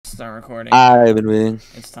start recording. I've been waiting.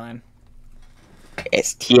 It's time.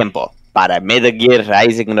 Es tiempo para Metal Gear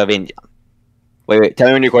Rising Revengeance. Wait, tell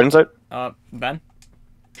me when your recording starts. Ben?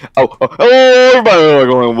 Oh,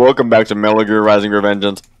 everybody, welcome back to Metal Gear Rising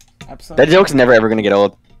Revengeance. Absolutely. That joke's never ever gonna get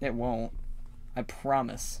old. It won't. I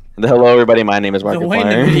promise. Hello everybody, my name is Mark. The way in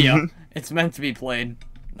the video, it's meant to be played.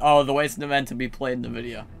 Oh, the way it's meant to be played in the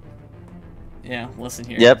video. Yeah, listen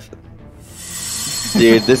here. Yep.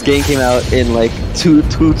 Dude, this game came out in like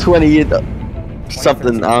 2020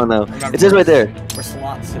 something, I don't know. Remember, It says right there. We're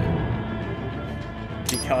slot suit.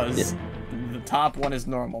 Because the top one is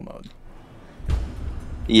normal mode.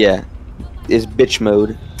 Yeah. It's bitch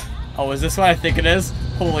mode. Oh, is this what I think it is?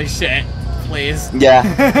 Holy shit. Please. Yeah,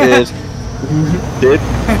 it is. Dude,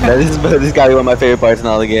 this gotta be one of my favorite parts in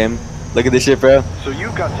all the game. Look at this shit, bro. So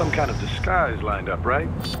you've got some kind of disguise lined up, right?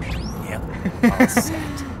 Yep. All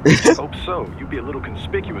set. Hope so. You'd be a little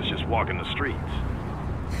conspicuous just walking the streets.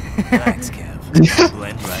 Thanks, Kev. I'll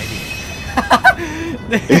blend right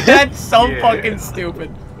in. That's so fucking stupid.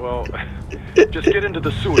 Well, just get into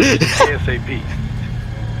the sewers ASAP.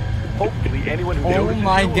 Hopefully anyone who notices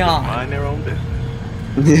my you will God. mind their own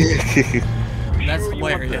business. That's Sure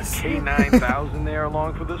hilarious. You want the K9000 there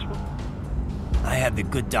along for this one? I had the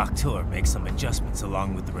good doctor make some adjustments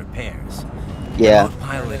along with the repairs. Yeah. Both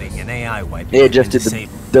piloting an AI wipe. They adjusted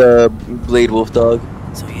the Blade Wolf dog.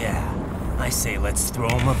 So yeah, I say let's throw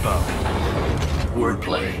him a bone.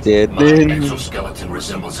 Wordplay. Did My exoskeleton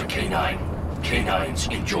resembles a canine. Canines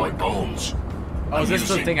enjoy bones. Oh, is this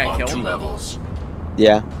the thing I on killed? 2 levels.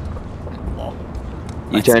 Yeah. Well,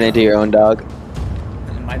 You turn into your own dog.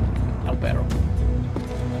 my El Perro.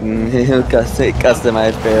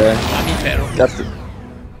 Customized para. A mi perro.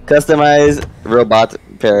 Customized robot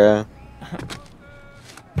para.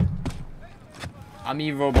 A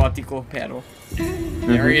mi robótico perro.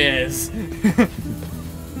 There he is.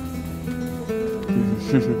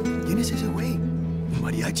 ¿Quién es ese güey? ¿Un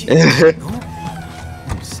mariachi? ¿No?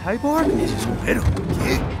 ¿Un cyborg? Ese es un perro.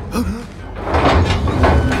 ¿Qué?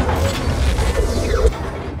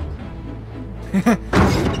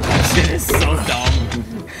 Shit is so dumb.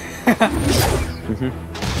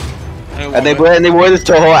 And they wore this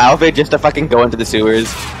whole outfit just to fucking go into the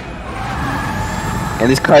sewers. And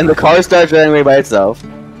the car starts running away by itself.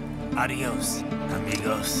 Adios,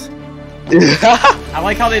 amigos. I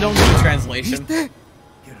like how they don't do the translation. Qué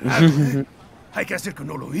raro, ¿eh? Hay que hacer que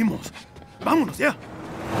no lo vimos. Vámonos ya.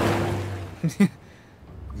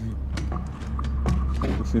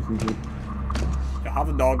 How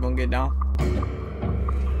the dog gonna get down?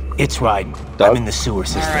 It's riding. Dog? I'm in the sewer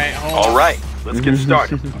system. Alright, hold on. All right, let's get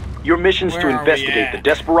started. Your mission's Where to are we investigate at? the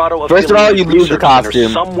Desperado. First of all, you lose the Research Center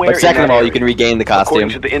costume. somewhere But second in of that all, you area. can regain the According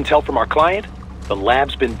costume. to the intel from our client, the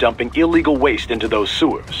lab's been dumping illegal waste into those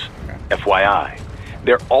sewers. FYI,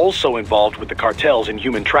 they're also involved with the cartels in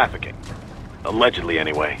human trafficking. Allegedly,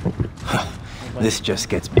 anyway. This just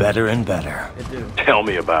gets better and better. It do. Tell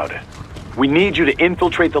me about it. We need you to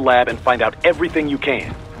infiltrate the lab and find out everything you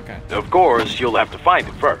can. Okay. Of course, you'll have to find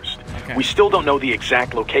it first. Okay. We still don't know the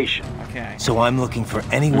exact location. Okay. So I'm looking for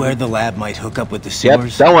anywhere the lab might hook up with the Yep,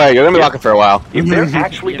 sewers. don't worry, you're gonna be walking for a while. If they're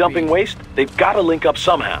actually Yippee. dumping waste, they've got to link up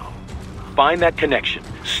somehow. Find that connection,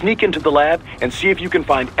 sneak into the lab, and see if you can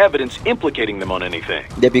find evidence implicating them on anything.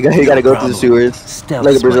 Yep, you gotta go through the sewers. Stealth's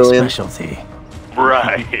Like a Brazilian. my specialty.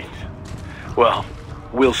 Right. Well,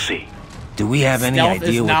 we'll see. Do we have any Stealth is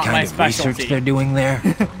idea what not my kind of research specialty. they're doing there?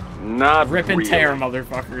 Not Rip and really. tear,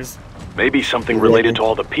 motherfuckers. Maybe something related to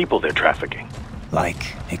all the people they're trafficking.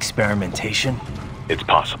 Like experimentation? It's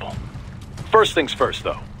possible. First things first,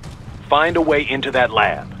 though. Find a way into that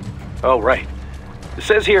lab. Oh, right. It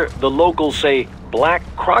says here the locals say black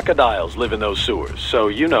crocodiles live in those sewers, so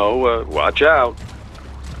you know, watch out.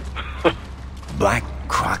 Black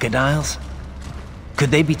crocodiles? Could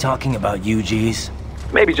they be talking about UGs?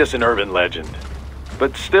 Maybe just an urban legend.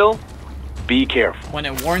 But still, be careful. When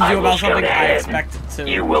it warns I you will about scout something, I ahead. expect it to.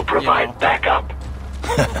 You will provide know. backup.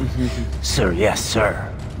 Sir, yes,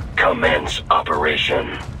 sir. Commence operation.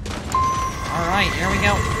 Alright, here we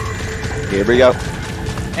go. Here we go.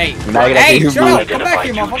 Hey, Now you gotta hey, see who shut up! Come Identified back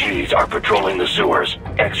here, motherfucker! UGs are patrolling the sewers.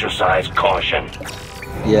 Exercise caution.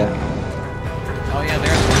 Yeah. Oh yeah,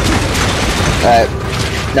 there. Alright.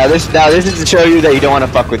 Now this is to show you that you don't want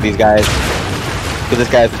to fuck with these guys. Because this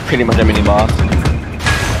guy's pretty much a mini boss.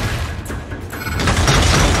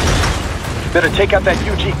 Better take out that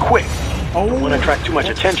UG quick. Oh, Don't want to attract too much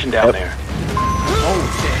attention down there. oh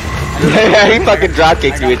shit. He fucking drop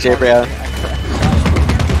kicks you with shit, bro. I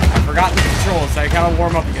forgot the controls, so I gotta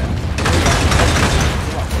warm up again.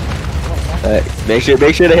 Make sure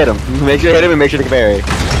to hit him. Make sure to hit him and make sure to parry.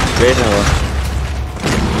 Very simple.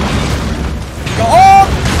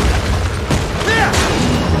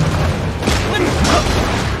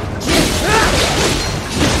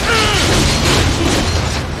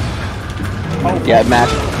 Yeah, match.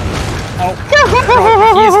 Oh, bro,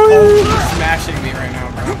 he's totally smashing me right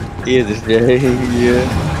now, bro. He is just yeah.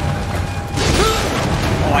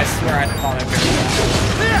 Oh, I swear I thought I barely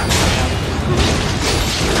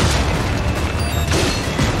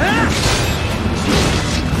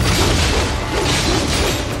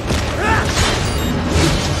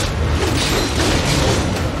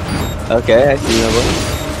Okay, I see you.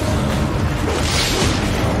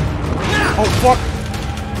 Oh, fuck.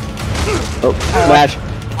 Oh, match.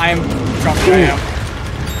 I am jumping right now.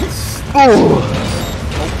 Oh!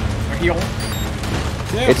 Oh, heal.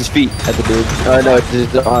 It's his feet at the dude. Oh no, it's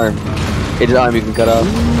his arm. It's his arm you can cut off.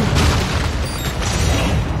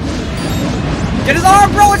 Get his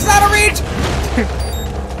arm, bro! It's not a reach!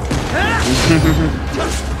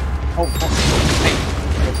 Oh, fuck. Hey.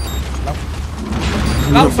 No.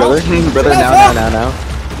 No, brother, no. brother, No, now.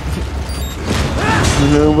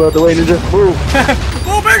 Move out the way, ninja. Move.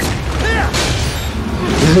 Move, bitch!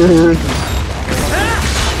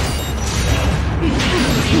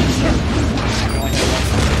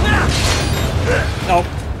 Nope.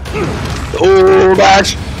 Oh,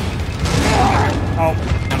 match. Oh.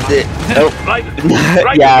 Nope.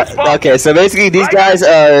 Yeah, okay, so basically these guys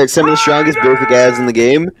are some of the strongest basic guys in the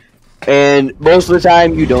game, and most of the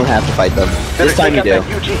time you don't have to fight them. This time you do.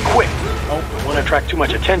 Eugene, quick. Oh, I want to attract too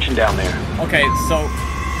much attention down there. Okay, so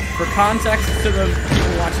for context to the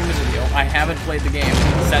people watching the video, I haven't played the game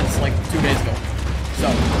since like 2 days ago. So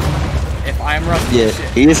if I'm rusty, Yeah, shit,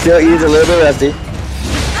 he's a little bit rusty. it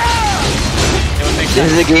would make This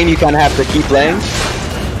sense. is a game you kind of have to keep playing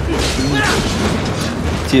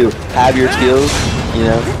to have your skills, you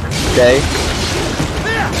know. Okay.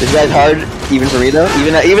 This guy's hard, even for me though.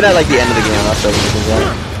 Even at like the end of the game, I'll show you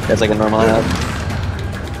that. That's like a normal enough.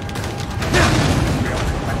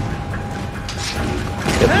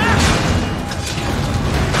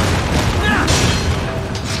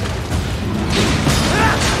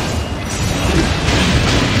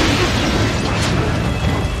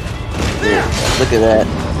 Look at that.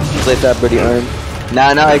 Flip that pretty arm. Now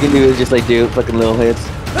all I can do is just like do fucking little hits.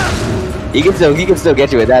 He can still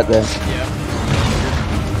get you with that though. Yeah.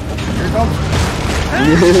 Here it comes.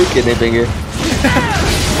 Kidney finger.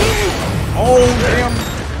 Oh damn!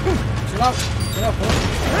 Chill out. Chill out, bro.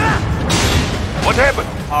 What happened?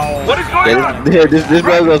 Oh. What is going on? Yeah, this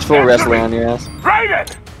bro goes full wrestling on your ass.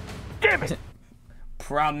 Raiden! Damn it!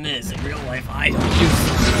 Problem is, in real life, I don't use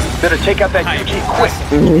it. Better take out that Eugene quick.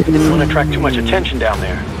 Don't want to attract too much attention down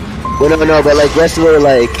there. Well, no, but like wrestler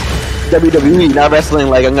like WWE, not wrestling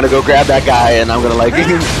like I'm gonna go grab that guy and I'm gonna like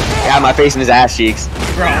have my face in his ass cheeks.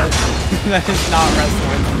 Bro, that is not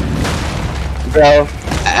wrestling. Bro,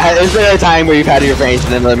 is there a time where you've had your face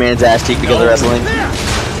in another man's ass cheek because of wrestling?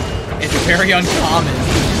 It's very uncommon.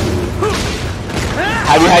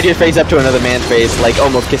 Have you had your face up to another man's face, like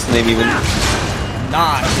almost kissing him even?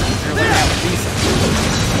 Not. You're like at least.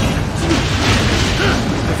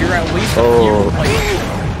 If you're at least a Oh. few, like.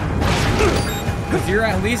 If you're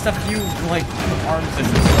at least a few, like, arm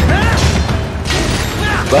distance.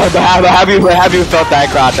 But have you felt that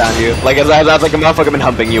crotch on you? Like it's like a motherfucker been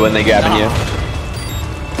humping you when they grabbing you.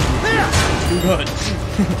 Too good.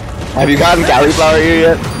 Have you gotten cauliflower ear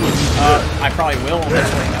yet? I probably will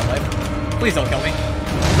eventually in my life. Please don't kill me.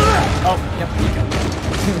 Oh, yep, you killed me.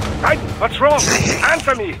 Raiden, what's wrong?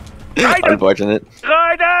 Answer me! Raiden! Unfortunate.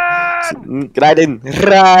 Raiden!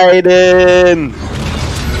 Raiden!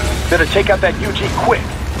 Better take out that Eugene quick.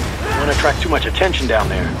 Don't want to attract too much attention down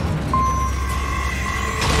there.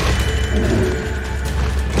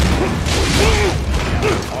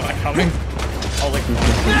 Oh, that coming? Oh, like.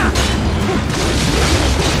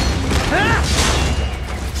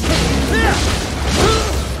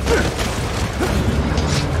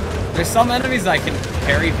 There's some enemies I can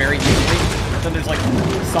parry very easily, but then there's like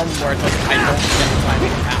some where it's like I don't get the time to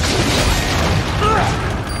happen.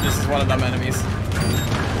 This is one of them enemies.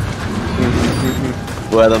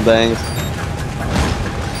 What are them things?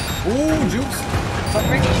 Ooh, jukes!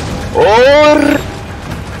 Something? Or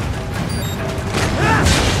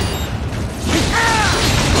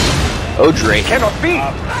oh, Drake. Cannot be!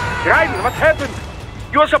 Raiden, what happened?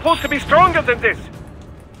 You're supposed to be stronger than this!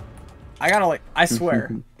 I gotta like, I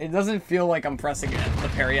swear, it doesn't feel like I'm pressing the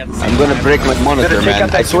parry at the same I'm time. gonna break my monitor, Better take man.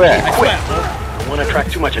 out that I swear. Eugene quick. Don't want to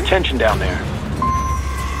attract too much attention down there.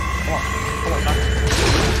 Come on, come on,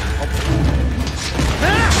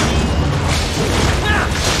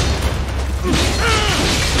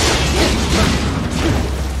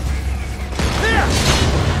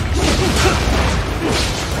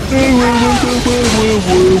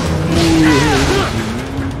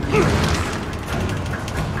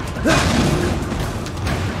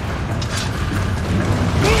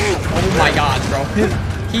 bro.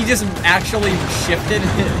 He just actually shifted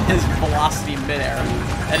his velocity midair.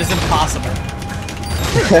 That is impossible.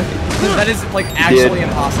 That is like actually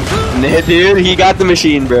impossible. Dude, he got the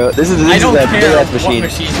machine, bro. This is I don't that care what machine.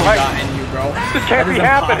 machine you got in you, bro. This can't be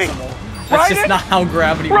happening. That's just not how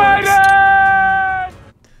gravity works.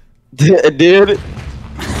 Dude,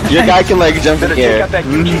 your guy can like jump in the air. Take out that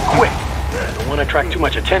UG quick. Don't want to attract too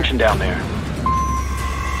much attention down there.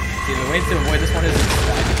 See, the way to avoid this one is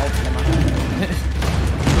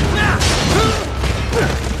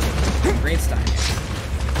Greenstein.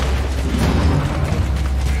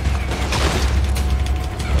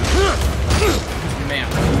 Man.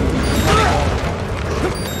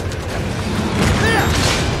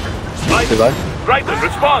 Raiden,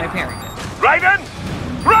 respond! Raiden!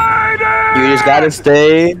 Raiden! You just gotta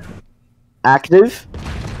stay active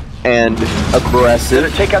and aggressive.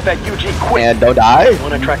 Better take out that UG quick. And don't die. Don't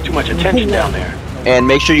want to attract too much attention down there. And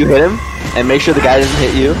make sure you hit him. And make sure the guy doesn't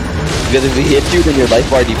hit you. Because if he hits you, then your life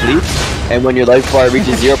bar depletes. And when your life bar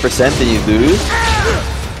reaches 0%, then you lose.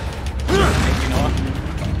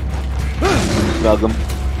 Welcome.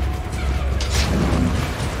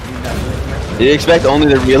 You expect only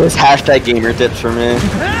the realest hashtag gamer tips from me.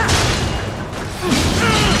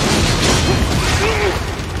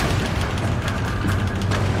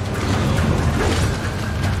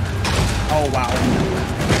 Oh wow.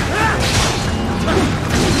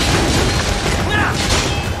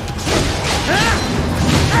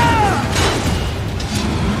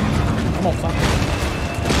 Come on, fuck.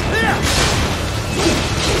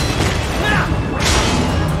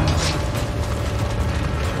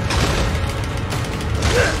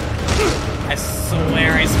 I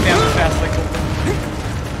swear I spammed fast like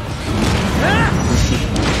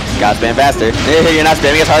Gotta spam faster. You're not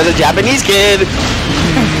spamming as hard as a Japanese kid.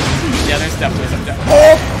 Yeah, there's definitely some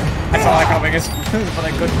Oh! I saw that coming, but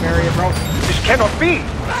I couldn't marry it, bro. This cannot be!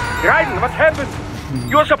 Raiden, what happened?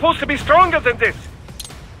 You're supposed to be stronger than this!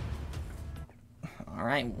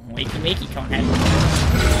 Alright, wakey, come ahead.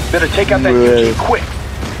 Better take out that UG quick.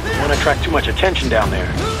 Don't want to attract too much attention down there.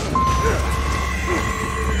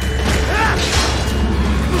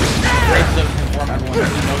 Raiden doesn't inform everyone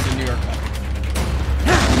that he knows in New York.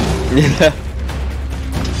 Yeah.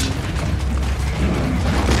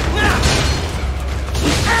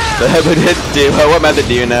 What method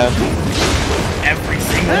do you know? Every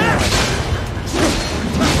single one.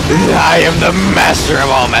 I am the master of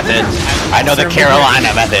all methods. I know the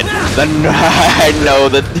Carolina method. I know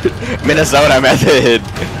the Minnesota method.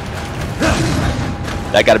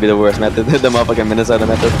 That gotta be the worst method. The motherfucking Minnesota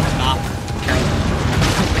method. Nah.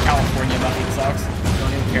 The California method sucks.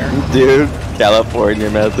 Don't even care. Dude, California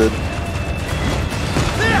method.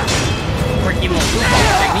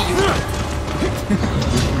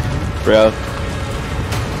 Bro.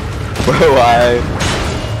 Bro, why?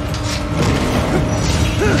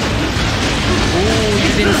 Ooh, you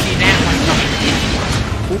didn't see that one coming.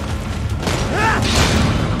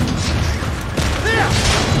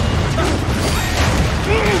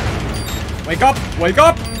 Wake up! Wake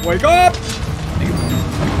up! Wake up!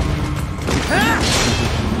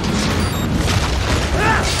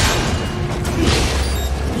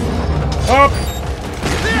 Up!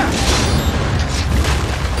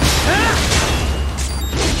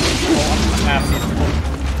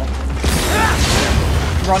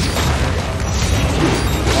 Run.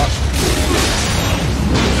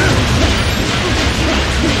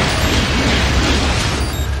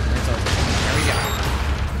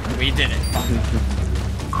 We did it.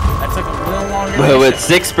 That took a little longer. But with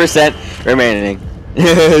 6% remaining.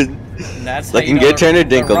 That's looking good, Turner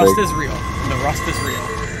Dinkleberg. The rust is real. The rust is real.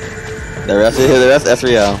 The rest is here. The rest, that's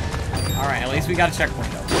real. Alright, at least we got a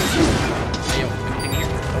checkpoint though. Hey, yo, anything here?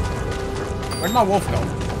 Where'd my wolf go?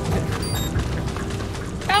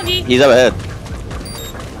 Doggy! He's up ahead.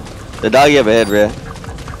 The doggy up ahead, bro.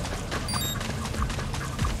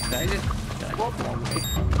 Did I go the wrong way?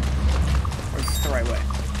 Or is this the right way?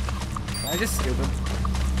 Am I just stupid?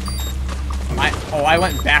 I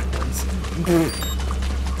went backwards.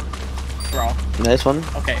 Bro. Nice one.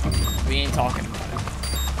 Okay, we ain't talking about it.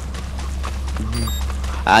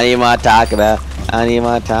 I need more to talk about. I need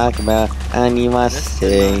more to talk about. I need more to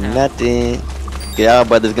say nothing. Y'all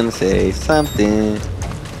brother's gonna say something.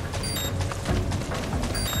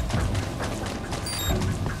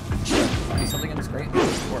 Something in this crate?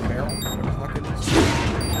 Or a barrel? What the fuck is this?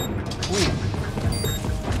 Ooh.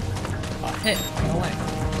 A hit. No way.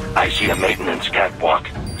 I see a maintenance catwalk.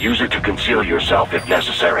 Use it to conceal yourself if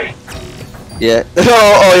necessary. Yeah.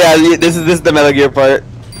 Oh yeah. This is the Metal Gear part.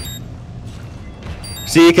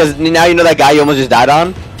 See, because now you know that guy you almost just died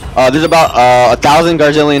on. There's about 1,000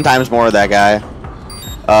 garzillion times more of that guy.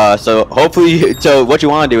 So hopefully, so what you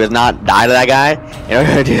want to do is not die to that guy. In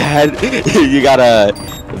order to do that, you gotta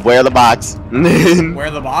wear the box.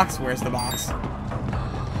 Where the box? Where's the box?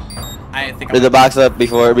 I think. There's the box up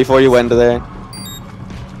before you went to there.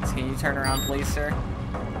 Can you turn around, please, sir?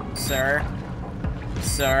 Sir.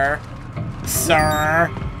 Sir. Sir.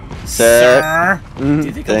 Sir. Do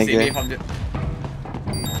you think he'll see me if I'm doing?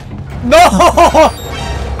 No!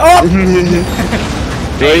 Oh!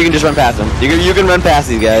 Or you can just run past them. You can run past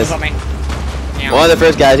these guys. One of the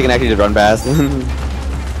first guys you can actually just run past.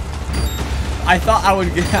 I thought I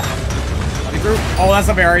would get. Oh, that's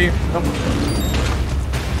a berry.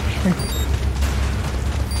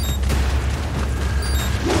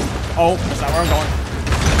 Oh, is that where I'm going?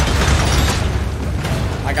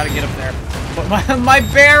 I gotta get up there. But my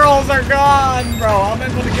barrels are gone, bro. I'm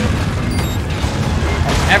able to get up.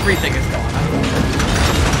 Oh, everything is gone.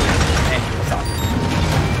 Hey, what's up?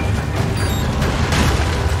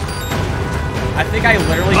 I think I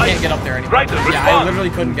literally can't get up there anymore. Yeah, I literally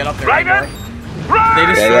couldn't get up there anymore. They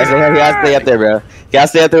just you gotta stay up there, bro. You gotta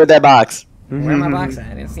stay up there with that box. Where's my box at?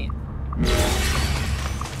 I didn't see it.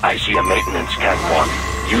 I see a maintenance catwalk.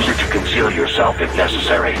 Use it to conceal yourself if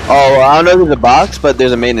necessary. Oh, well, I don't know if there's a box, but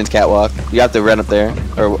there's a maintenance catwalk. You have to run up there,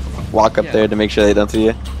 or walk up there to make sure they don't see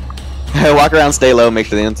you. Walk around, stay low, make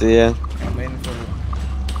sure they don't see you. I'm waiting for...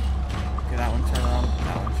 Okay, that one, turn around.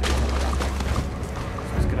 That one should turn around.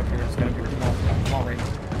 Let's get up here, let's get up here. Come on, Raiden.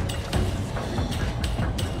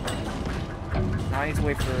 Now I need to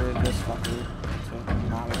wait for this fucker to...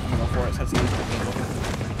 No, I'm gonna go for it, so that's easy for me to look at.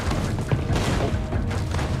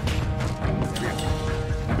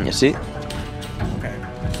 You see? Okay,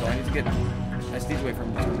 so I need to get... I just need to wait for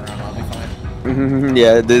him to turn around, I'll be fine.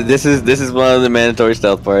 Yeah, this is one of the mandatory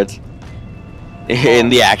stealth parts. In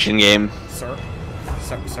the action game. Sir?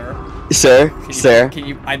 Sir? Can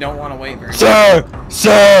you... I don't want to wait very Sir!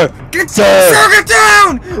 Sir! Get down!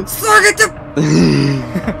 Sir, get down!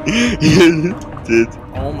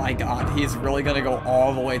 Oh my god, he's really gonna go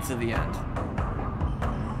all the way to the end.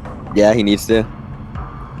 Yeah, he needs to.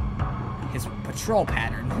 His patrol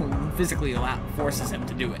pattern physically forces him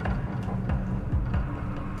to do it.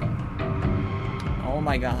 Oh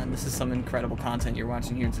my god, this is some incredible content you're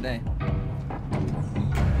watching here today.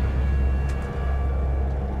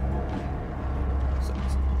 So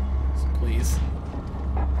please,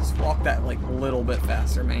 just walk that like little bit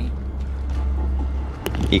faster, man.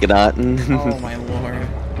 He cannot. Oh my lord.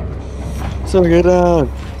 Sir, get down!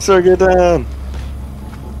 Sir, get down!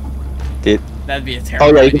 Dude. That'd be a terrible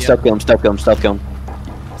idea. Oh yeah, you idea. can stealth kill him, stealth kill him, stealth kill him.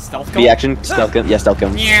 Stealth kill? The action, stealth kill him. Yeah, stealth kill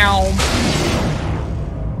him. Meow!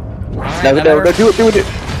 No, do it.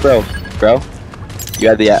 Bro. You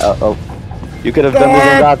had the, you could have done this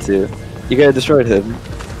and got to. You could have destroyed him.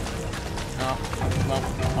 Oh, well,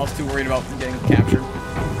 I was too worried about getting captured. Oh,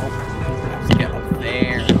 I have to get up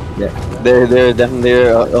there. Yeah, they're definitely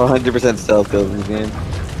 100% stealth kills in this game.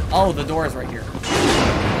 Oh, the door is right here.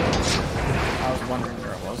 I was wondering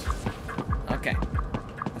where it was. Okay.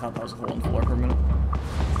 I thought that was a hole in the floor for a minute.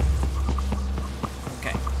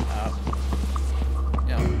 Okay.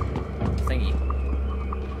 Thingy.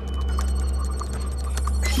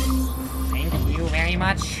 Thank you very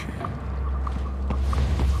much.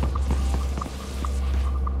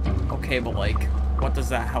 Okay, but like, what does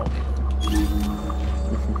that help me?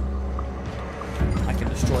 I can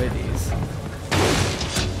destroy these.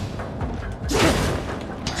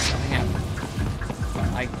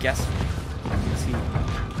 I guess. Is he?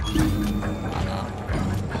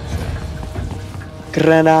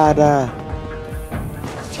 Granada.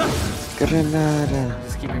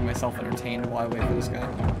 Just keeping myself entertained while I wait for this guy.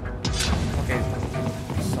 Okay,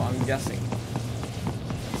 so I'm guessing.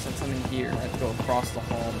 Since I'm in here, I have to go across the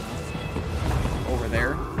hall now. Over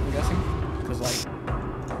there, I'm guessing. Because, like,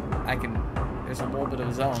 there's a little bit of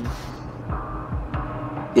a zone.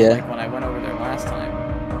 Yeah. Like, when I went over there last time,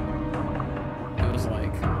 it was,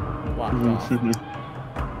 like, blocked off. I'm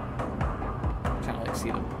trying to, like,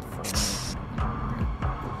 see them.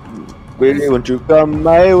 Really, won't you come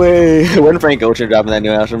my way? When Frank Ocean dropping that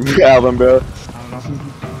new album, bro? I don't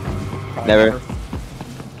know. Never.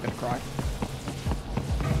 Gonna cry.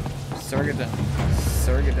 Sir, get down.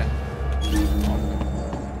 Sir, get down.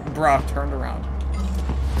 Bruh, turned around.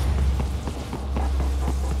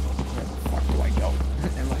 Where the fuck do I go?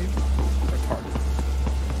 Am I retarded?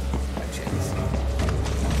 By chance.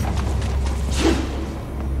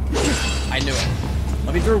 I knew it.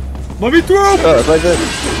 Let me through. Let me through! Oh, that's what I said.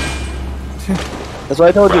 That's what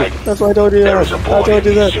I told you. That's what I told you. I told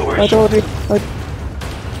you that. I told you. Hey,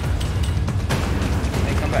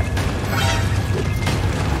 come back.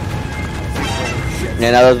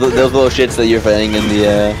 Yeah, now those little shits that you're fighting in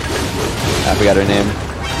the I forgot her name.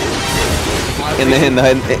 In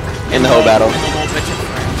the whole battle.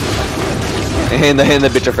 In the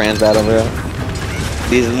bitch of France battle, bro.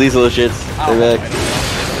 These little shits. They're back.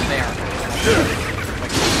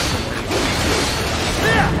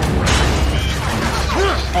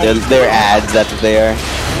 They're ads, that's what they are.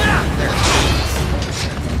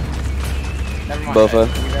 Bofa.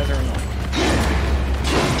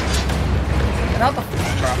 Get out the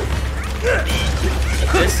bro.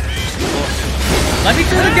 This. Let me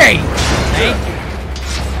through the gate! Thank you.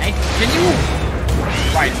 Can you?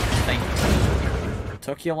 Right, thank you.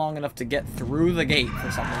 Took you long enough to get through the gate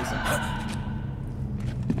for some reason.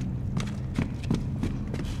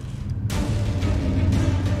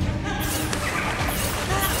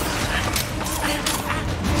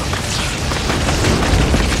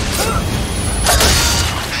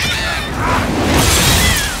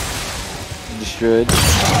 Destroyed.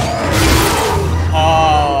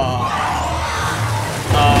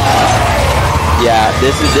 Yeah,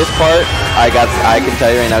 this part I can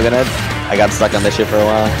tell you right now, I got stuck on this shit for a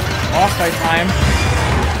while. Boss fight time.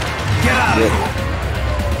 Get out! Yeah.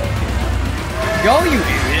 Go, you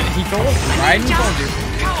idiot! He told us, right? He told you.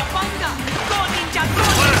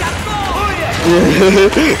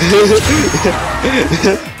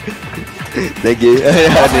 Thank you.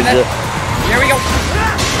 Here we go.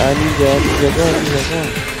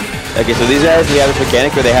 Okay, so these guys, we have this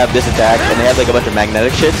mechanic where they have this attack, and they have like a bunch of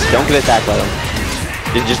magnetic shits. Don't get attacked by them.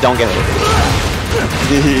 Just don't get hit.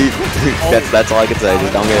 That's all I can say.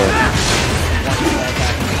 Just don't get hit.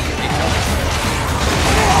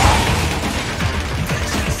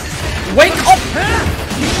 Wake up!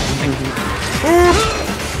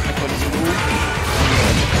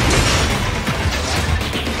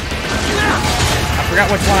 I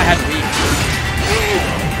forgot which one I had to beat.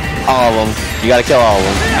 All of them. You gotta kill all of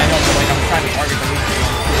them. I know, but like I'm trying to target the weak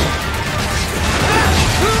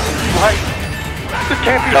Right. This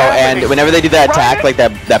can't be Oh, and whenever they do that attack, like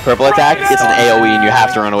that purple attack, it's an AOE, and you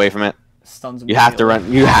have to run away from it. Stuns You have to run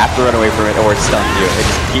away from it, or it stuns you.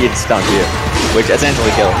 It stuns you, which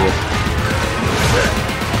essentially kills you.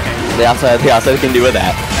 They also can do with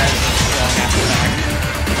that.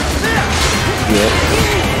 Yeah.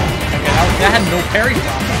 Okay, that had no parry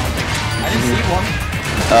drop. I didn't see one.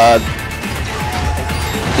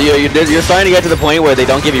 You're starting to get to the point where they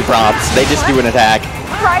don't give you prompts. They just do an attack.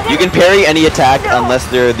 You can parry any attack unless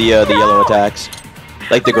they're the yellow attacks.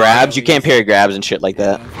 Like the grabs, you can't parry grabs and shit like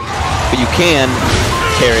that. But you can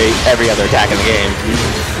parry every other attack in the game.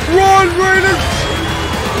 Run, Raiden!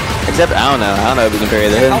 Except, I don't know if we can parry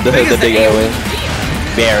the big AoE.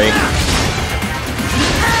 Very.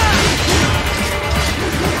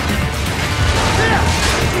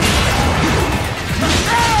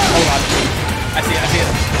 Hold on. I see it.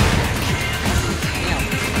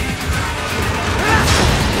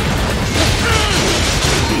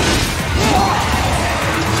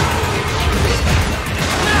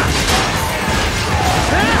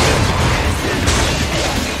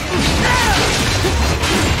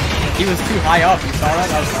 He was too high up, you saw that?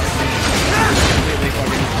 That was completely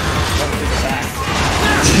fucking went to the back.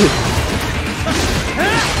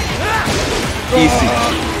 Easy.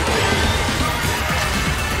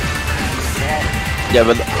 Yeah,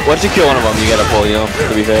 but once you kill one of them, you gotta pull, you know,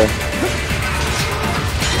 to be fair.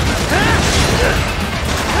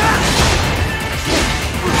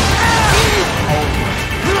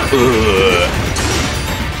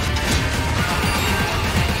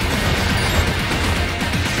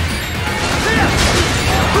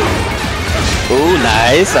 Ooh,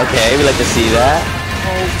 nice. Okay, we like to see that.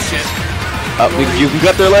 Oh shit. You can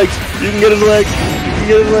cut their legs. You can get his legs. You can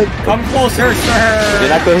get his legs. Come closer, sir. You're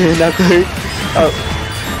not going. You're not going. Oh.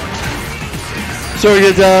 So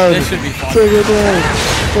get down. This should be fun. So get down.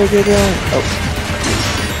 So get down. Oh.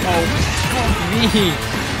 Oh, fuck me.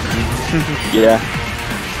 Yeah.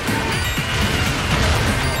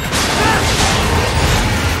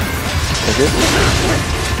 That's it.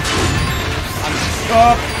 I'm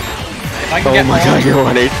stuck. If I can get Oh my god, you're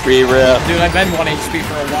 1 HP, bro. Dude, I've been 1 HP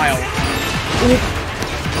for a while.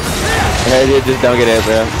 Yeah, dude, just don't get it,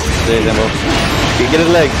 bro. Very simple. Get his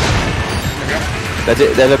legs. That's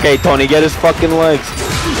it. That's okay, Tony. Get his fucking legs.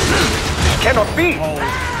 Cannot be. Oh.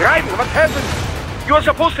 Raiden, what happened? You are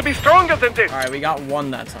supposed to be stronger than this. Alright, we got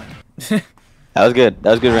one that time. That was good.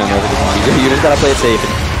 That was good round. That was a good one. You just gotta play it safe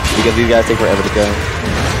because these guys take forever to kill.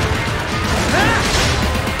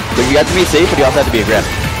 But you have to be safe, but you also have to be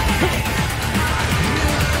aggressive.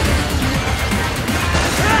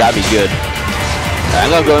 That'd be good. Alright, I'm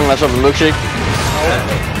gonna go in and let's have a milkshake.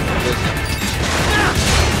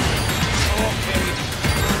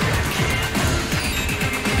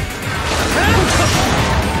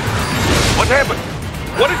 happened?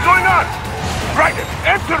 What is going on? Raiden,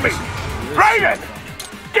 answer me!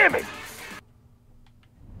 Raiden! Damn it!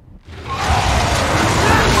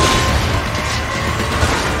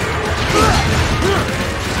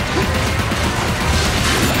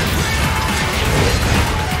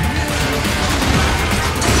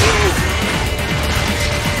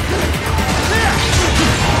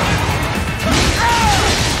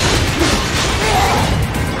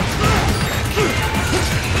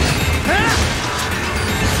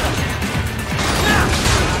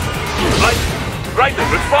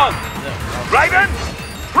 Raiden, respond! Raiden!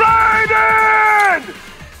 Raiden!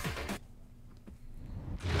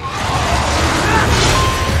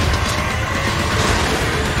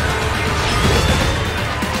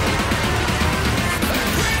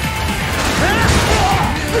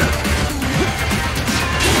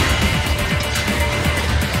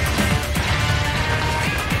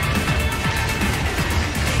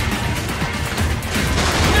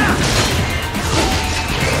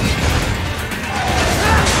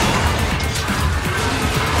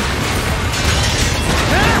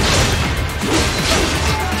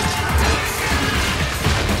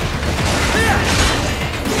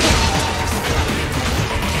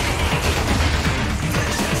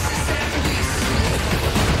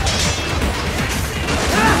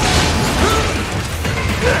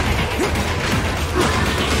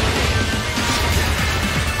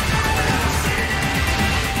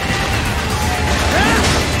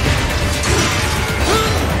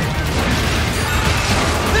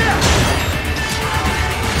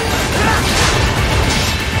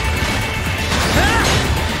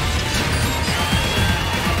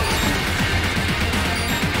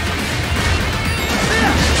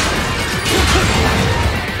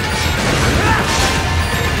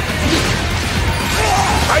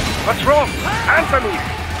 What's wrong? Answer me!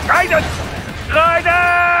 Raiden!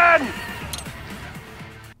 Raiden!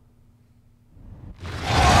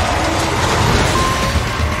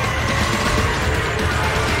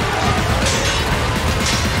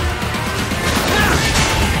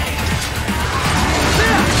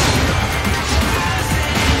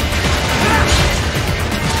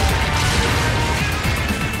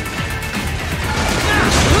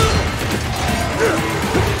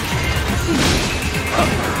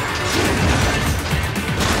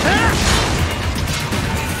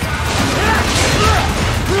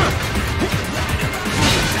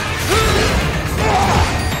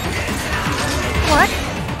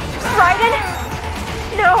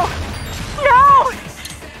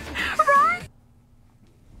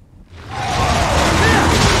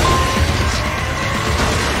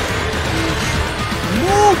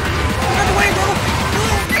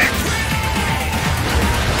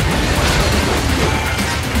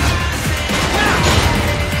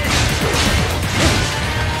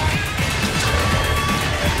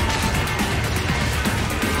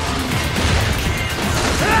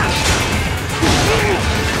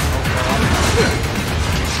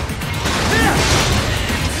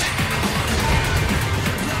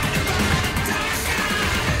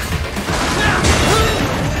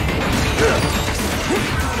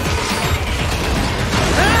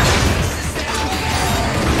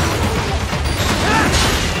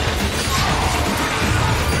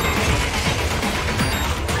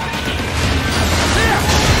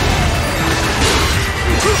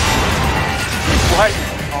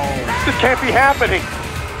 This can't be happening!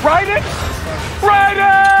 Raiden! Raiden!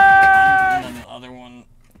 And then the other one,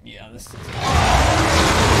 yeah, this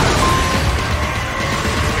is...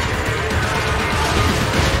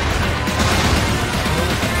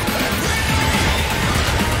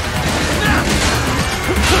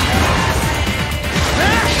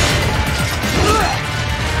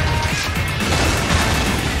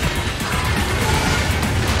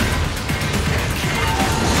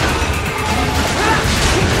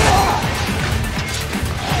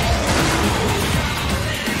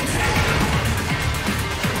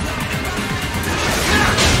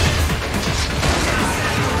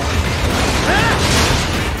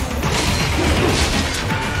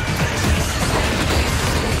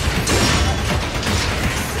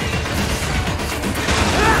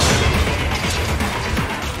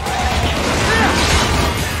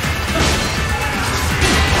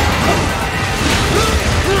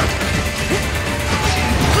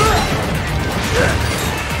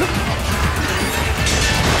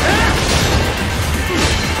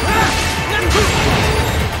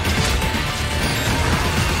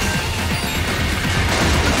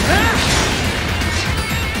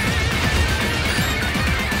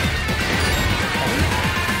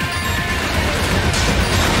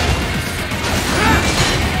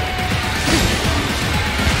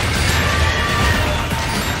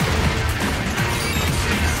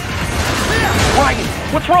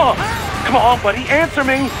 wrong? Come on, buddy, answer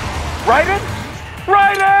me. Raiden?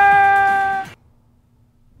 Raiden!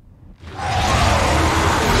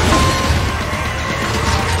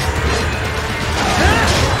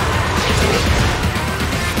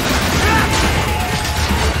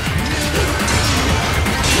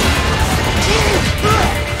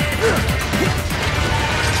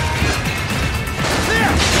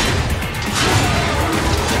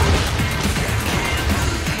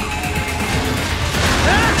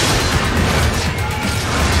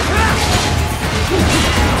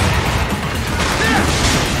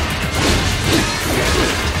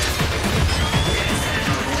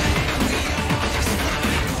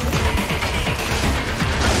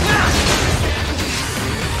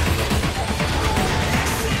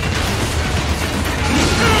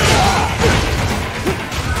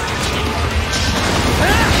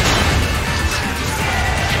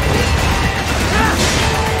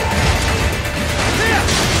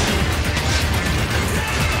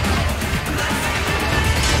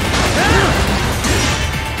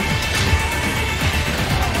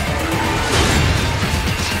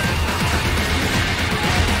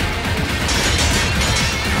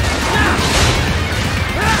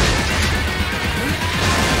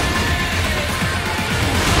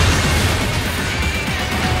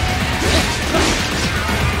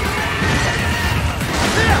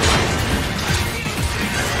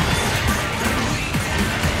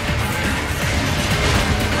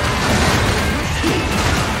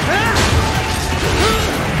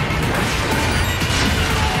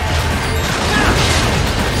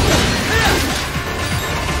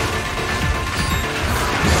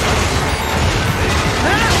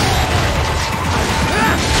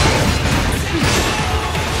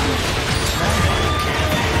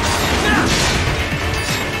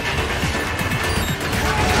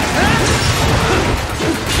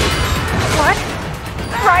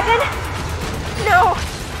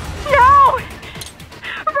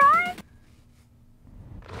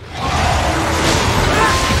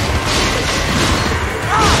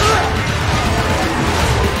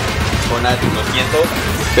 Lo siento,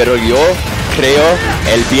 pero yo creo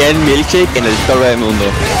el bien milkshake en el historia del mundo.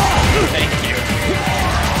 Thank you.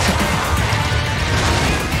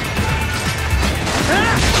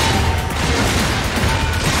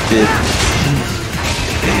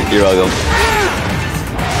 You're welcome.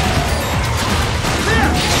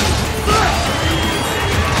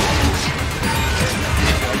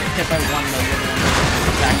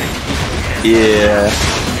 Yeah.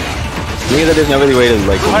 I think that there's no really way to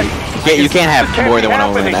like. You can't have more than one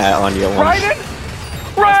on you at once.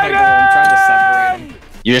 Raiden!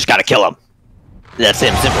 You just gotta kill him. That's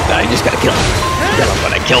him, simple guy. You just gotta kill him. Kill him,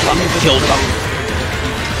 but I killed him. Killed him.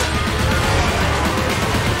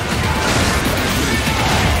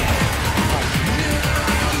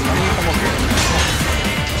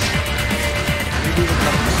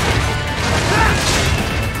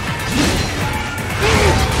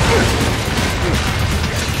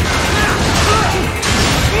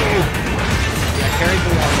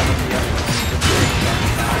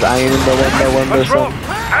 Dying in the one Control!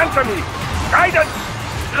 Answer me! Raiden!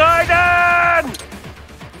 Raiden!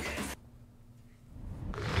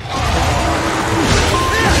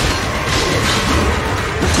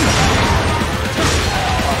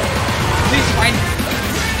 Please find.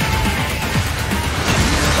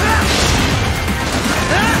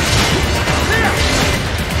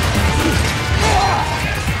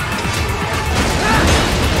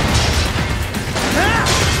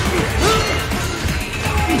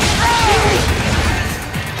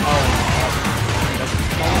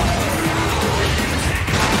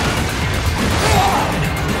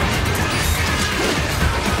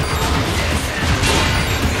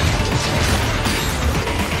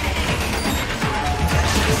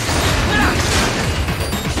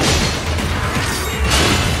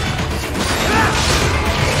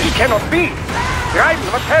 Cannot be! Raiden,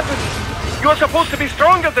 what happened? You're supposed to be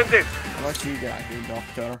stronger than this! What you got here,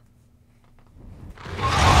 Doctor?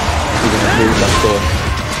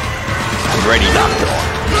 I'm ready, Doctor.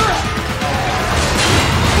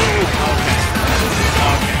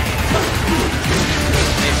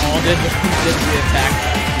 They all did the attack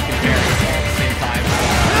you can parry all at the same time.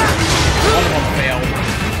 One of them failed.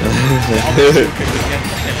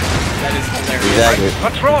 That is hilarious. Exactly.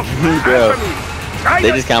 What's wrong? Bro.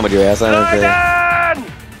 They just comboed your ass, I don't care.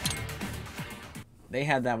 They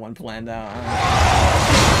had that one planned out.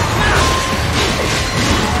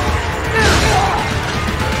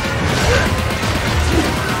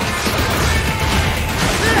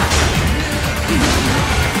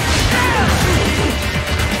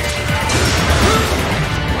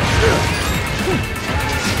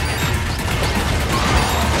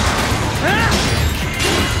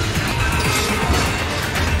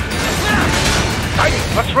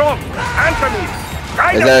 What's wrong? Answer me!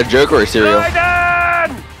 Raiden! Is that a joke or a cereal?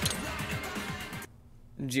 Raiden!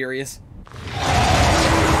 Jirius.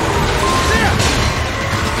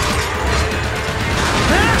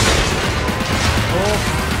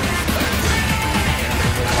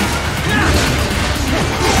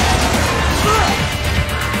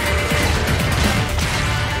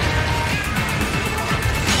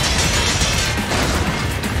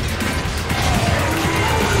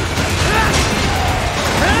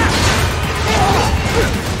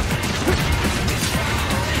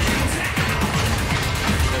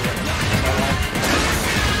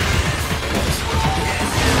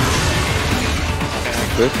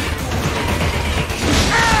 Good.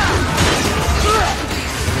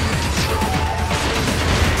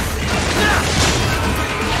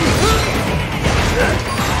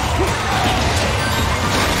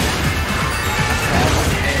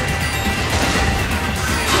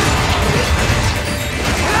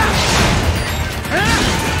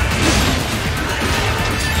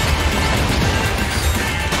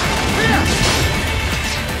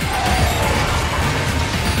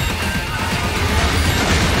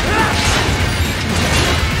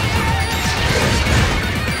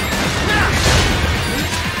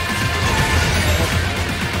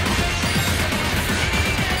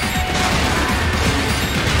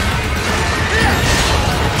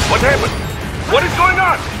 What happened? What is going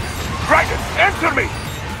on? Raiden, answer me!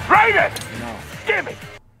 Raiden! No. Damn it!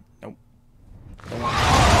 Nope.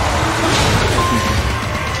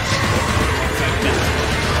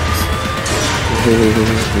 Don't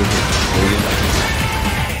want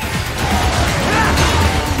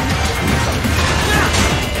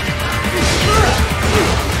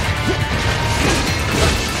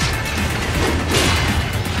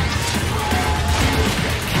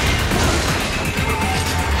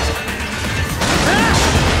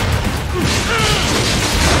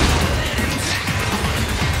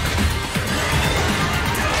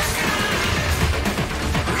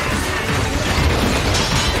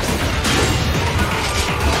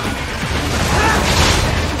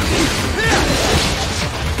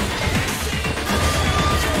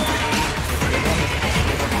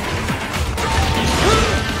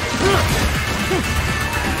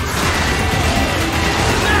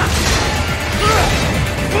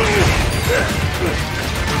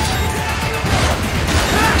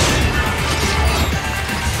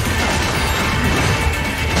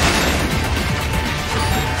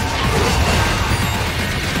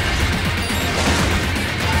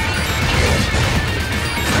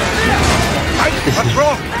What's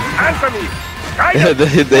wrong? Answer me! Raiden!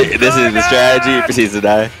 This is the strategy. He proceeds to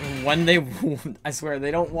die. when they, I swear,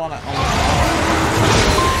 they don't want to. They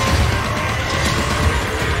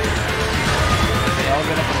all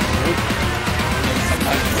get up in a group, and then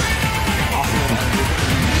sometimes it's impossible to undo.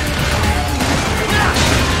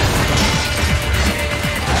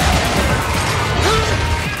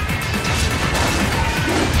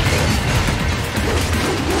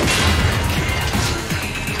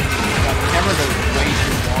 God, the camera goes way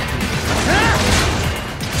too long.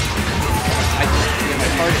 My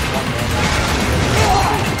target one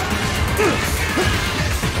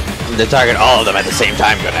To target all of them at the same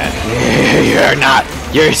time, Gunhead. You're not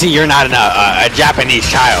a Japanese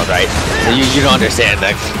child, right? So you don't understand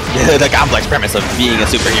the complex premise of being a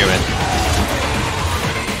superhuman.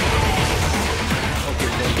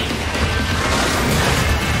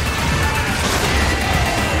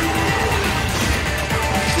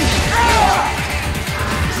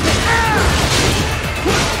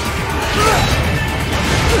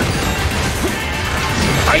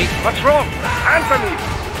 Hey, what's wrong? Answer me!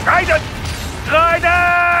 Raiden!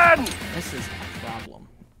 Raiden! This is a problem.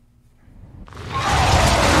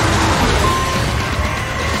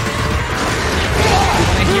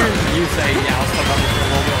 I hear you say, yeah, I'll step on this for a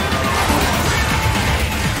little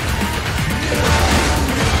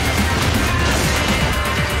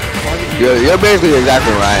bit. You're basically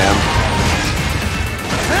exactly where I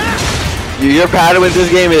am. Your pattern with this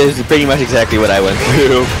game is pretty much exactly what I went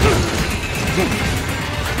through.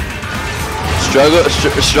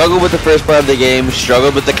 Struggle with the first part of the game,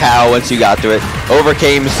 struggled with the cow once you got to it,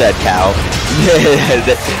 overcame said cow.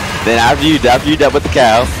 Then after you dealt with the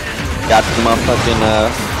cow, got to the motherfucking,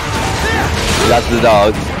 got to the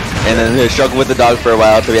dog, and then struggled with the dog for a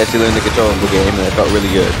while until we actually learned the control of the game, and it felt really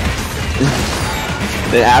good.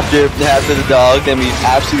 Then after the dog, then we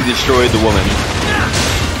absolutely destroyed the woman.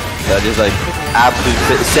 So just like,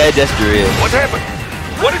 absolutely said desperation. What happened?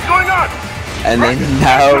 What is going on? And then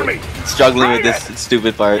now, struggling with this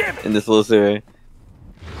stupid part in this little sewer.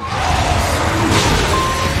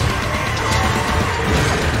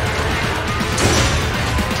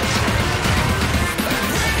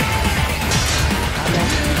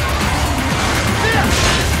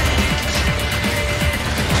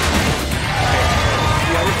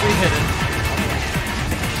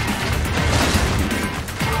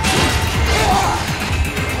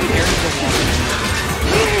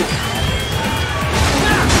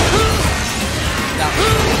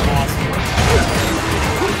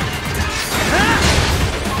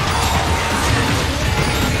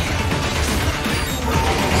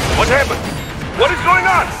 happened? What is going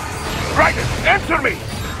on? Raiden, answer me!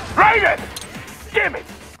 Raiden! Damn it!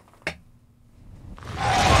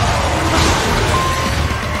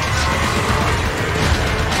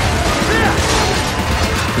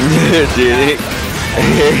 Dude,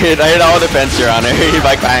 I hit all defense, Your Honor.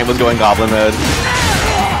 My client was going goblin mode.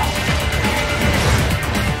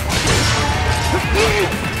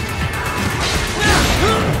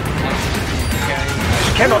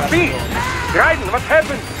 This cannot be! Raiden, what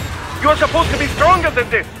happened? You are supposed to be stronger than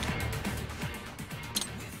this!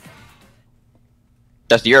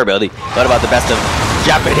 That's your ability. What about the best of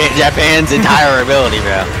Japan's entire ability,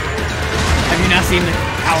 bro? Have you not seen the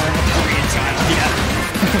power of a Korean child yet?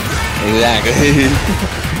 Exactly.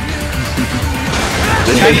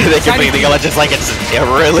 They completely go just like it's they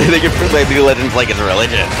completely legends like it's a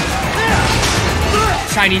religion.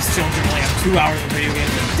 Chinese children only have 2 hours of video games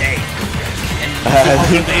a day. And how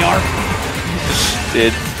good they are.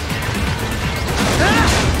 Dude.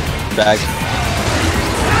 Back.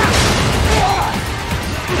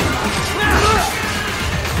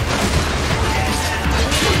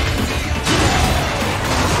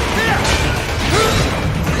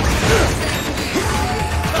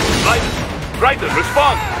 Raiden,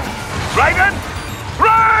 respond! Raiden!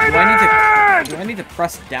 Raiden! Do I need to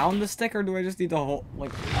press down the stick, or do I just need to hold,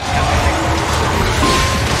 like...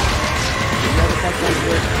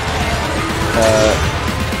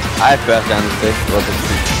 I pressed down the stick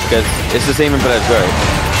because it's the same input as bird.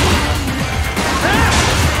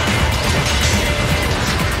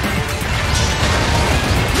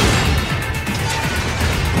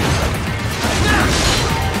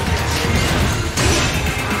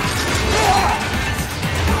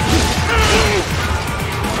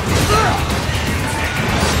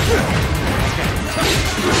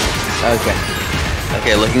 Okay.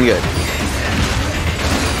 Okay, looking good.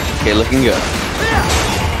 Okay, looking good.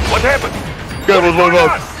 What happened? Careful, Mono!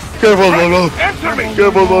 Careful, Mono! Answer me!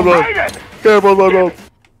 Careful, Mono! Raiden! Careful, Mono!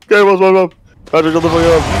 Careful, Mono! Patrick, shut the fuck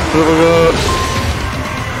up! Shut the fuck up!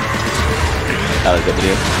 That was a good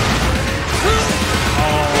video.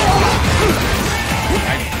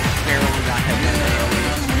 I barely got hit by that.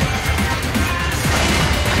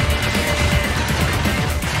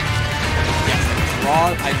 Yes, I draw.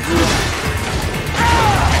 I drew it.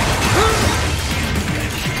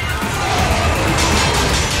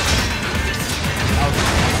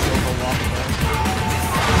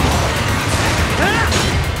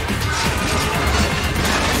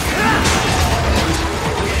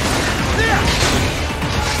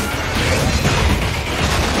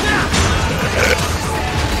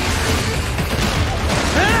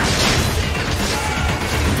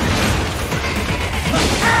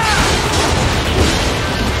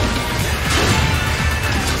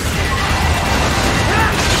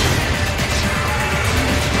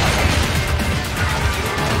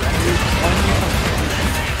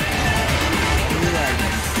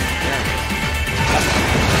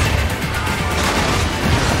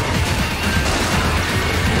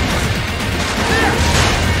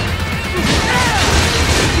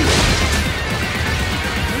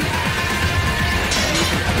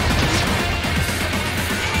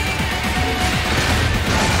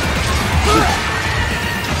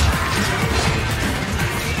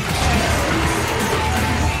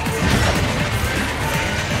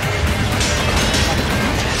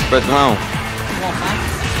 Press him home.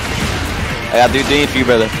 I gotta do things for you,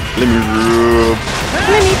 brother. Let me rub.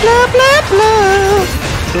 Let me blah blah blah.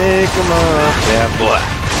 Take him off, yeah, boy.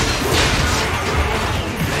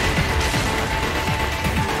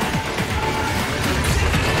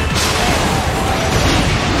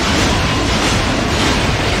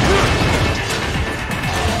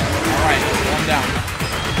 Alright, one down.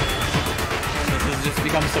 This has just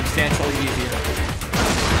become substantially easier.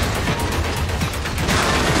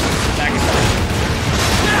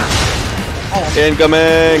 Oh.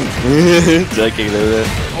 Incoming! Checking over there.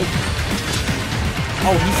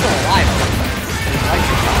 Oh, he's still alive.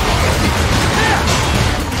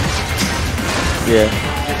 Yeah.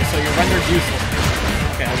 So your render's useless.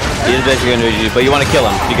 Okay. He is basically going to use, but you want to kill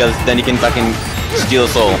him because then you can fucking steal a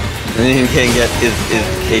soul, and then you can get his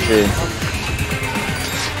hatred.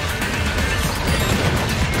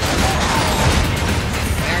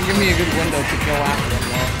 Aaron, give me a good window to go after him,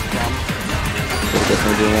 though.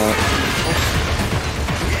 Definitely doing that.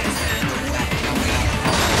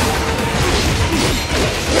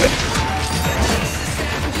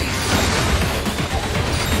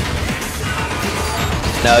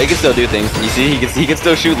 No, he can still do things. You see, he can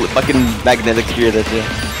still shoot fucking magnetic spears at you.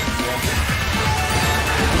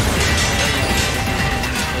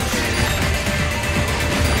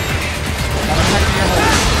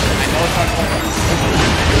 I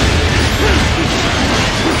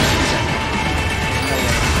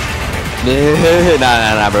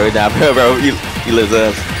Nah, bro. You live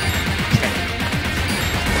this.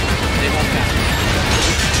 They won't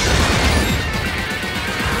happen.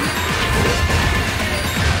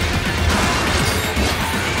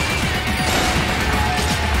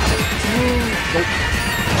 Nope.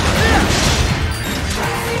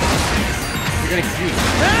 You're gonna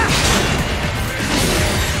shoot.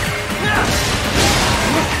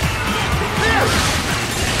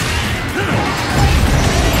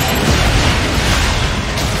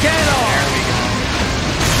 Get on!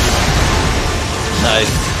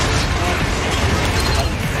 Nice.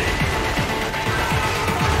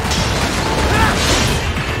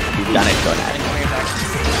 You've done it, Conan.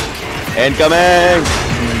 Incoming!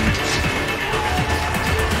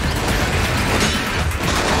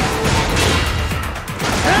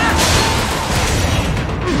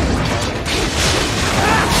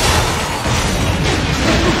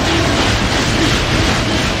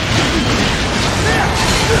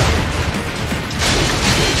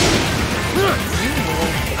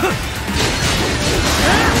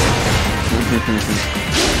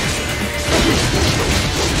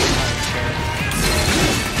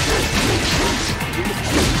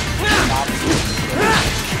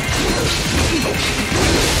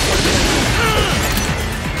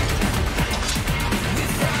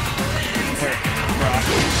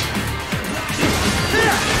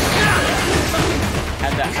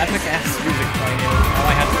 Had that epic ass music playing, all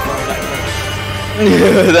I had to do was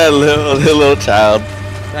that. That little child.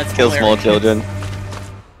 That's Kill small children.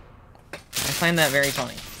 I find that very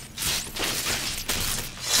funny.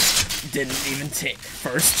 Didn't even take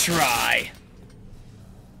first try.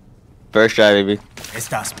 First try, baby.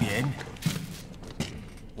 ¿Estás bien?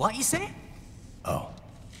 What you say? Oh.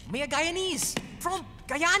 Me a Guyanese from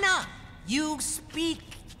Guyana. You speak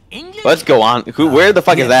English? Let's go on. Where the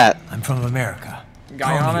fuck is that? I'm from America.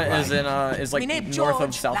 Guyana is like My name north of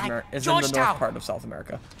George, South like America. Is in the north Georgetown. part of South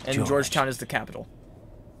America, and George. Georgetown is the capital.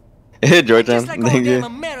 Georgetown. Just like all Thank damn you.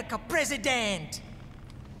 America president.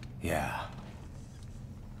 Yeah.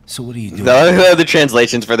 So what are you doing? The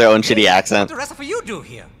translations for their own shitty What accent. the rest of you do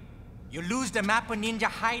here? You lose the map of Ninja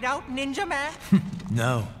Hideout, Ninja Man?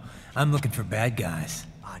 No, I'm looking for bad guys.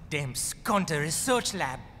 Ah, damn skunter research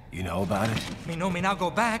lab. You know about it? Me know me now go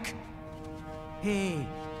back. Hey,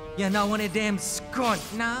 you're not one of them skunt,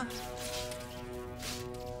 nah?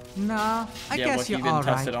 Nah, I Yeah, guess what you you're didn't test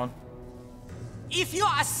alright. it on. If you're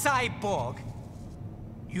a cyborg,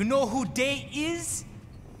 you know who they is?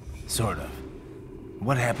 Sort of.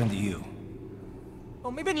 What happened to you?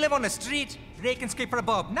 Oh, me been live on the street, rake and scrape for a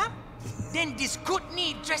bob, nah? Then this good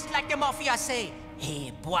need dressed like the mafia say,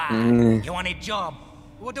 hey, boy, you want a job?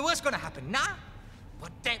 What the worst gonna happen, nah?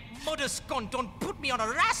 But that mother scum don't put me on a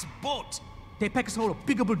ras boat. They pack us all a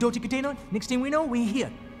big bulldozer container. Next thing we know, we're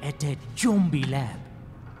here at that zombie lab.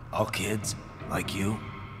 All kids? Like you?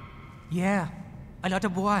 Yeah, a lot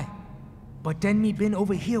of boy. But then me been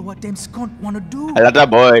over here what them skunt wanna do. I love that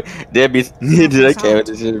boy. Did I care what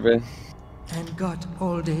this shit, bro? And got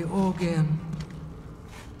all day again.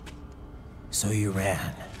 So you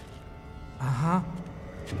ran. Uh-huh.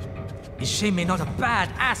 It's shame me not a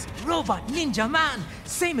bad-ass robot ninja man,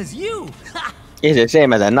 same as you. It's a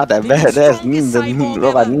shame as I'm not that bad. That's the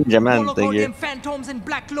robot ninja man All thing of here. them phantoms in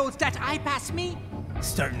black clothes that eye pass me.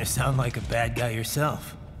 Starting to sound like a bad guy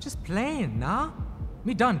yourself. Just playing, nah?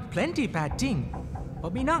 Me done plenty bad thing.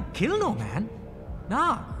 But me not kill no man.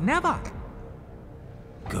 Nah, never.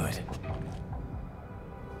 Good.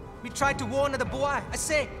 We tried to warn the boy. I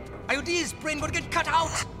say, IOD's brain gonna get cut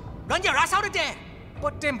out. Run your ass out of there.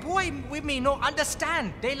 But them boy with me no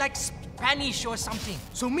understand. They like Spanish or something.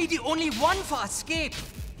 So me the only one for escape.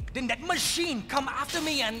 Then that machine come after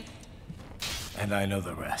me and... And I know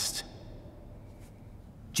the rest.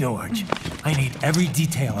 George, I need every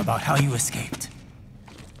detail about how you escaped.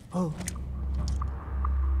 Oh.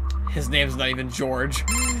 His name's not even George.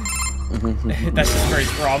 That's just where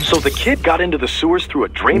he's from. So the kid got into the sewers through a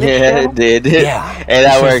drainage Yeah, channel? it did. Yeah, Hey,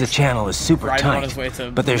 that it says works. the channel is super Riding on tight, his way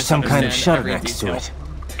to but there's some kind of misunderstand shutter every next to detail.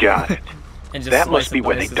 it. Got it. And just That slice must be and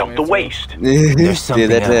where dice they his dumped way the through. waste. There's something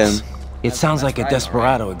that's else. him. It sounds like a right,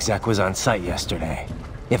 Desperado exec was on site yesterday.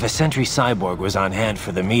 If a sentry cyborg was on hand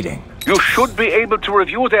for the meeting. You should be able to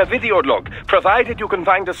review their video log, provided you can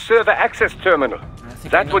find a server access terminal.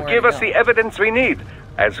 think I That know would where give to us go. the evidence we need,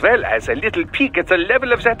 as well as a little peek at the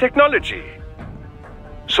level of their technology.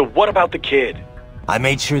 So what about the kid? I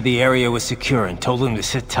made sure the area was secure and told him to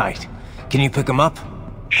sit tight. Can you pick him up?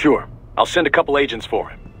 Sure, I'll send a couple agents for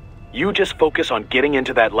him. You just focus on getting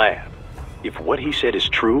into that lab. If what he said is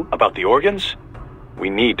true about the organs, we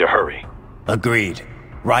need to hurry. Agreed.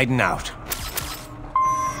 Riding out.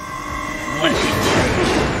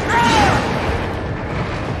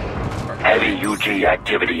 heavy UG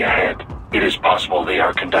activity ahead. It is possible they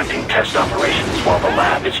are conducting test operations while the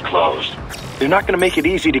lab is closed. They're not going to make it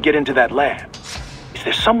easy to get into that lab. Is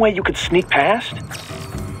there some way you could sneak past?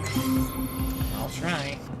 I'll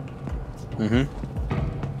try.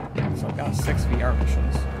 Mm-hmm. So I've got 6 VR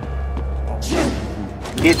missions.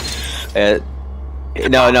 It's...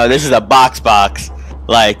 No, this is a box.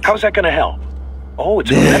 Like... How's that going to help? Oh, it's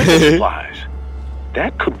for medical supplies.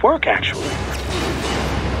 That could work, actually.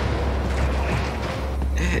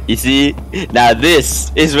 You see, now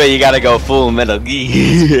this is where you gotta go full Metal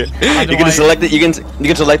Gear. You can select it. You can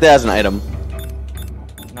select it as an item.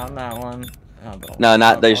 Not that one. Oh, no,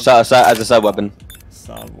 not the as a sub weapon.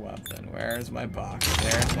 Sub weapon. Where's my box?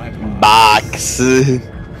 There's my box.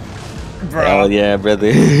 Bro. Hell yeah,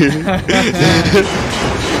 brother.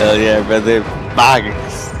 Hell yeah, brother. Box.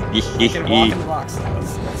 You can walk in the box.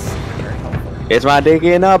 That's very helpful. It's my dick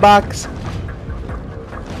in a box.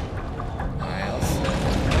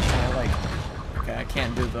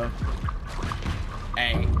 Can't do the.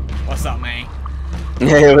 Hey, what's up, man?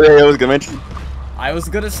 Hey, it was good mention. I was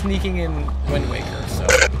good at sneaking in Wind Waker, so.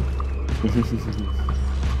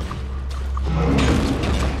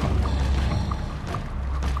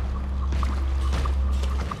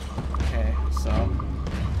 Okay, so.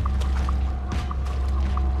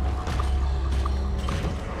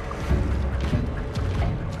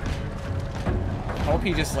 I hope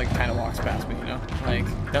he just like kind of walks past me, you know, like.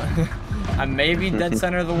 I may be dead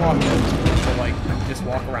center of the walkway, but like, just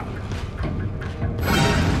walk around.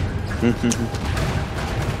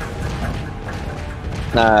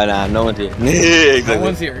 Nah, no one's here. Exactly. No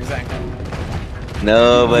one's here, exactly.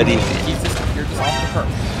 Nobody. You're just off the perk.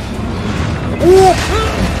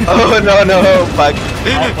 Oh no, fuck.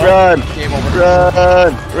 Run! Game over.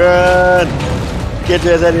 Run! Get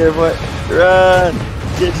your ass out of here, boy. Run!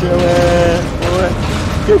 Get your ass, boy.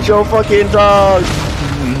 Get your fucking dog!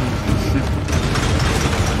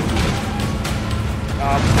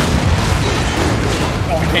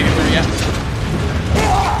 Oh, we can't get through yet.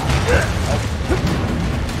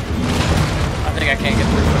 I think I can't get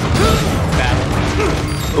through this battle.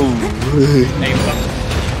 Ooh. Hey, what's up?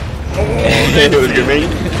 It was good,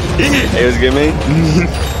 mate. It was good, mate.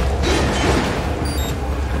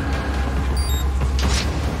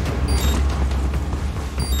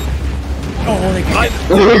 Oh, they can't.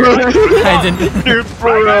 I didn't. Your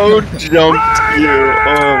bro jumped you.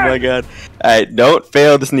 Oh my god. Alright, don't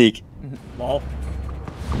fail the sneak. Lol.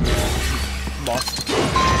 Lost.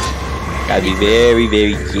 Gotta be very,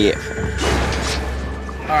 very careful.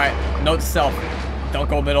 Alright, note to self. Don't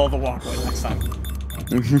go middle of the walkway next time.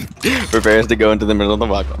 Prepares to go into the middle of the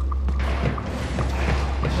walkway.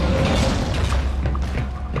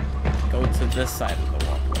 Go to this side of the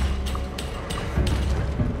walkway.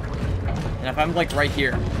 And if I'm like right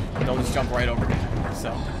here, they'll just jump right over me.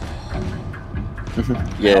 So.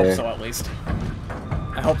 Yeah. I hope so, at least.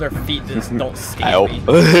 I hope their feet just don't skate I hope. me.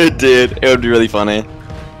 It did. It would be really funny. Okay.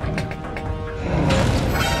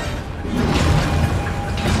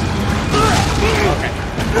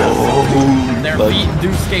 Oh, their feet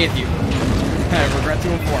do scathe you. I regret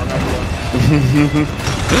to inform everyone.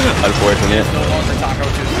 Unfortunate. It's no longer Taco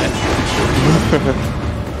Tuesday.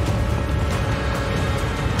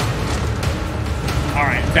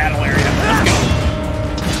 Alright, battle area.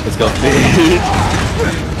 Let's go. Let's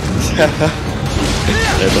go.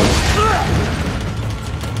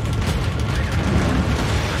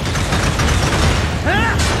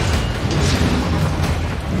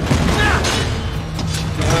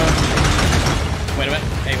 Wait a minute.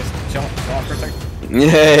 Hey, was chill off for a second.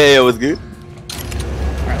 Yeah, it was good.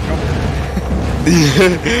 Alright, go.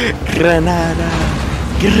 Granada.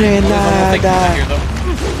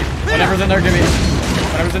 Whatever's in there, give me it.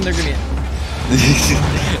 Whatever's in there, give me it. I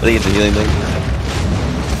think it's a healing thing.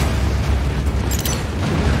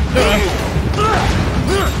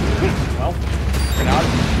 Well, Grenade.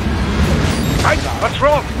 Hey, what's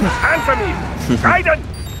wrong? Answer me! Gaiden!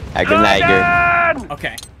 Gaiden!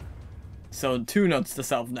 Okay. So 2 notes to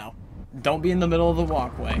self now. Don't be in the middle of the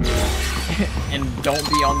walkway. And don't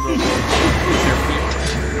be on the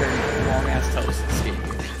your long ass toes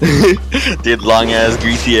skate. Dude, long ass,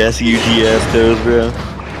 greasy ass, UG ass toes, bro.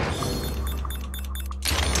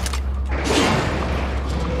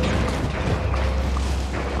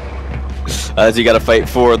 So you gotta fight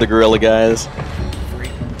 4 of the gorilla guys.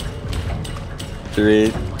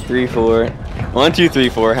 3, 4. 1, 2, 3,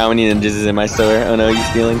 4. How many ninjas is in my store? Oh no, you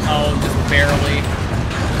stealing? Oh, just barely.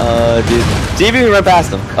 Dude. See if you can run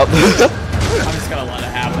past them. Oh. I'm just gonna let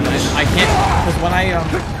it happen. I can't, because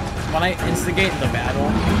when I instigate the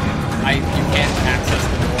battle, you can't access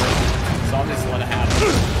the door, so I'll just let it happen.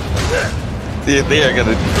 Dude, they are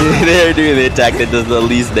doing the attack that does the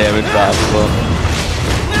least damage possible.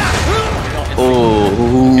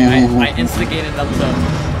 Oh. Okay, I instigated them to.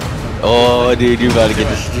 Oh, dude, you about to get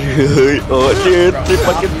destroyed. Oh, dude,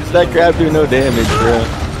 that grab do no damage, bro.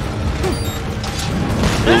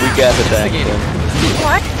 Well, we got attack.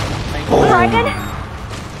 What? Dragon?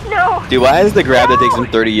 No. Dude, why is the grab that takes them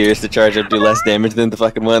 30 years to charge up do less damage than the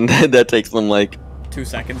fucking one that takes them like 2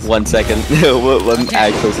 seconds? 1 second. One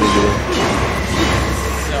actual single.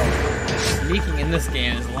 So, sneaking in this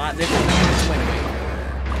game is a lot different than swinging.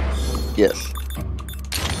 Yes.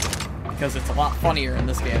 Because it's a lot funnier in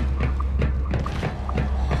this game.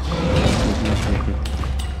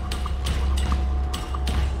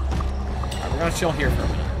 Alright, we're gonna chill here for a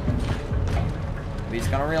minute. We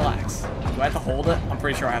just gotta relax. Do I have to hold it? I'm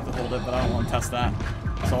pretty sure I have to hold it, but I don't want to test that.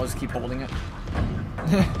 So I'll just keep holding it.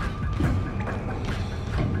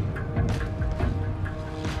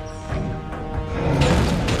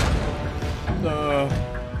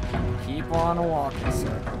 Keep on walking,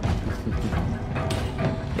 sir.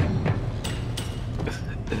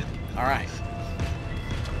 Alright.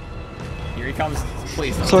 Here he comes.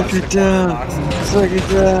 Please don't touch the corner of the box. Suck it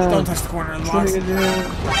down. Don't touch the corner of the box.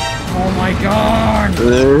 Oh my god! So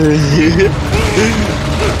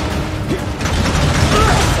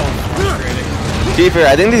frustrating. To be fair,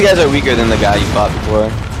 I think these guys are weaker than the guy you fought before.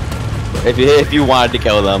 If you wanted to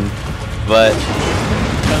kill them, but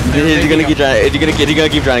you're gonna keep trying. You're gonna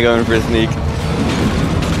keep trying to go in for a sneak.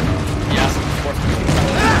 Yes, of course.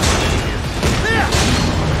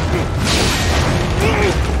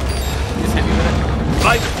 Just hit me with it.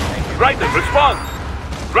 Raiden, respond!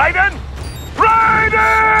 Raiden!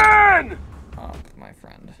 Raiden! Oh, my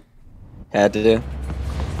friend. Had to do.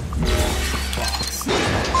 Box.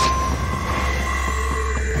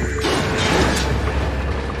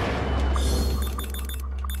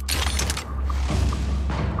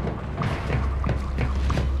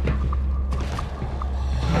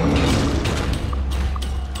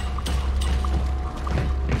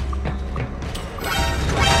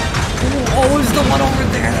 Oh, it was the one over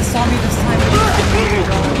there that saw me this time.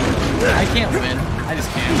 I can't win. I just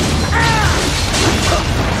can't.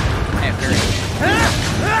 I have very.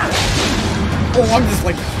 Oh, I'm just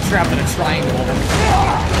like trapped in a triangle.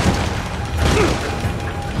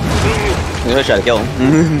 I'm gonna try to kill him.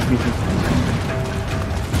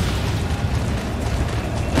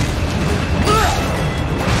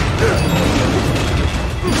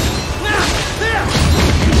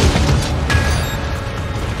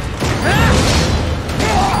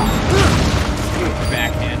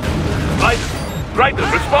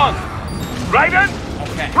 Raiden, respond! Raiden!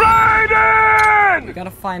 Okay. Raiden! We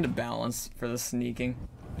gotta find a balance for the sneaking.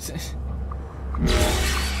 Okay.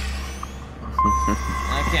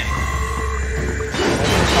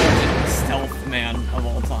 Stealth man of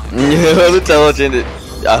all time. Most intelligent,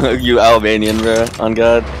 you Albanian, bro. On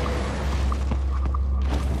God.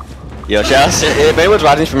 Yo, shout if anyone's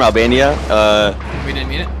watching from Albania, We didn't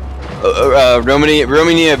mean it.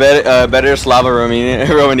 Romania, better Slava Romania.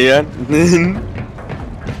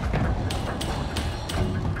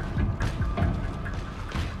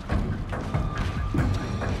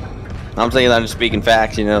 I'm saying I'm just speaking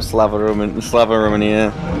facts, you know, Slava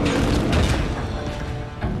Romania.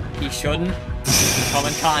 He shouldn't come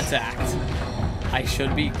in contact. I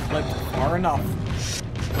should be clipped far enough.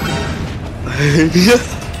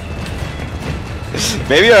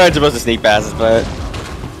 Maybe you aren't supposed to sneak past this, but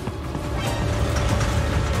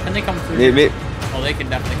Can they come through? maybe Oh, they can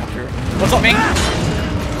definitely come through. What's up, man?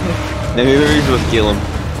 you're supposed to kill him.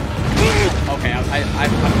 Okay,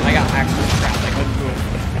 I got actually trapped. I couldn't move.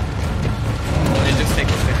 They just take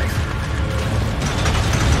the stairs.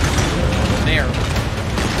 There.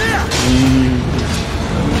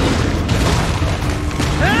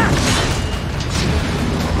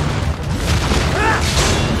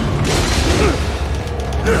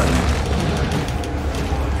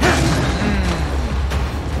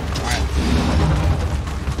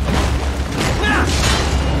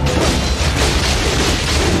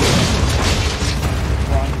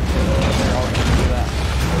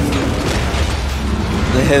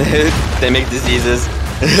 They make diseases,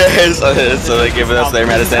 so they give us their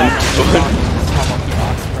medicine.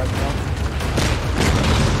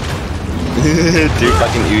 Two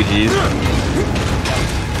fucking Ujis.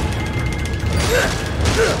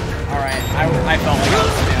 Alright, I felt like I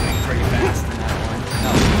was spamming pretty fast in that one.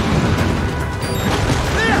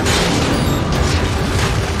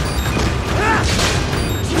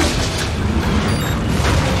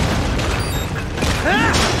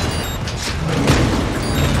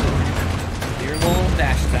 Your little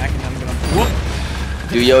dash attack, and I'm gonna whoop.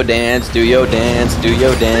 Dude, your dance, do your dance, do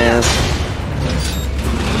your dance.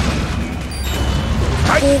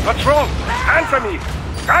 Hey, what's wrong? Answer me!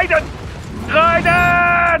 Raiden!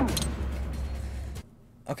 Raiden!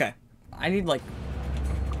 Okay. I need like...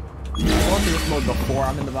 Go into this mode before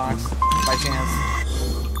I'm in the box, by chance.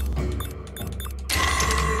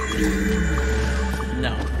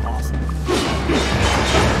 No. Awesome.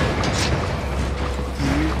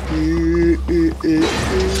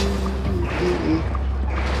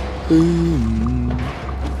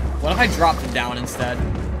 What if I dropped it down instead?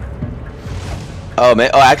 Oh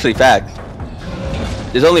man, oh actually fact.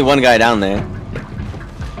 There's only one guy down there.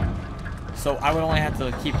 So I would only have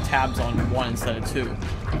to keep tabs on one instead of two.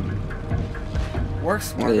 Work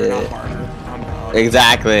smarter, not harder.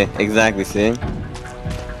 Exactly, exactly, see?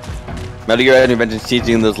 Metal Gear Revenge is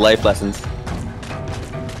teaching those life lessons.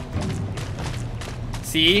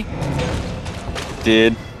 See?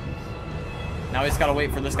 Dude. Now he's gotta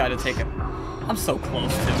wait for this guy to take it. I'm so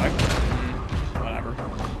close to it. Whatever.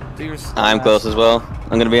 Do your I'm close as well,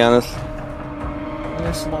 I'm gonna be honest. I'm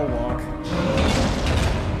gonna slow walk.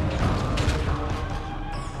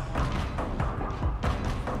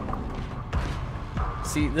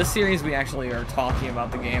 See, this series we actually are talking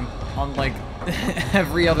about the game, unlike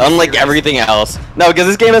every other Unlike series. everything else. No, because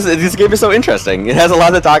this game is so interesting. It has a lot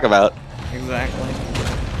to talk about. Exactly.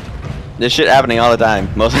 There's shit happening all the time.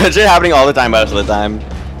 Most of the shit happening all the time, most of the time.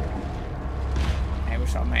 Hey,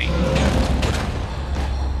 what's up, mate?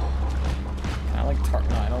 I like no,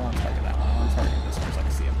 I don't want to target that one. I want to target this one so I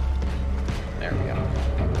can see him. There we go.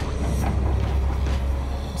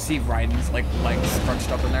 See Raiden's like legs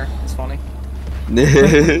scrunched up in there. It's funny.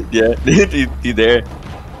 Yeah, he's there.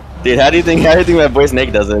 Dude, how do you think my boy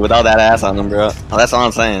Snake does it with all that ass on him, bro? Oh, that's all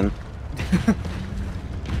I'm saying.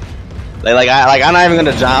 I'm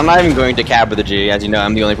not even going to cap with a G. As you know,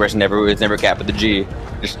 I'm the only person who's never capped with a G.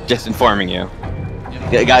 Just informing you.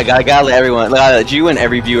 Gotta let everyone, you and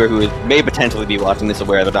every viewer who may potentially be watching this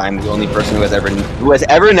aware that I'm the only person who has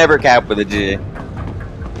ever never capped with a G.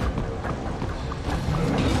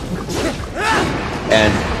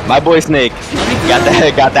 And my boy Snake got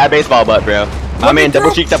that baseball butt, bro. My man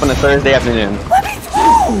double cheeked up on a Thursday afternoon. Let me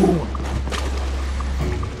through!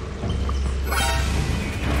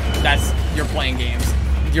 You're playing games.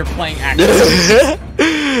 You're playing action.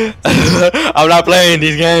 I'm not playing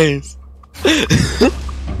these games.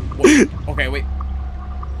 Wait, okay, wait.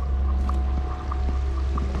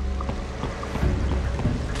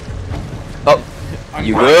 Oh,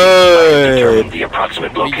 you Determine good. the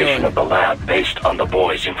approximate location of the lab based on the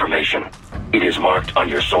boy's information. It is marked on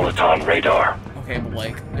your Soliton radar. Okay, but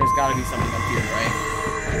like, there's gotta be something up here, right?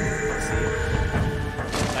 Let's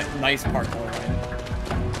see. Nice parkour, right?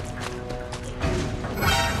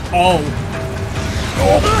 Oh!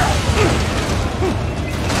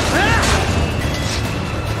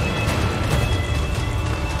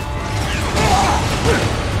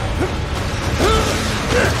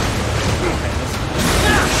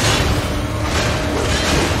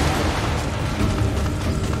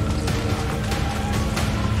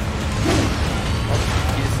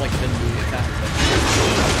 He just like didn't do the attack.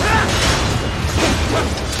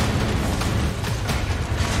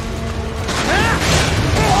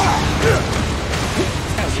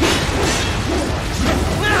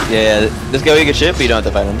 Yeah, this guy we good shit, but you don't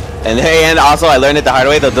have to fight him. And also I learned it the hard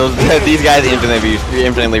way that these guys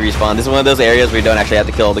infinitely respawn. This is one of those areas where you don't actually have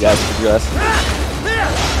to kill the guys to progress.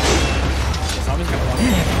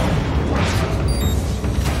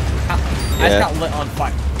 I just got lit on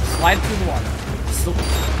fire. Slide through the water.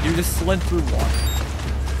 You just slid through water.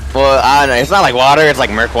 Well, I don't know. It's not like water. It's like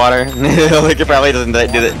murk water. Like it probably doesn't do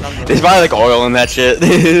that. It's probably like oil in that shit.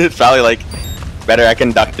 It's probably like better at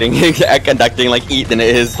conducting, like heat than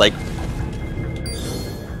it is like.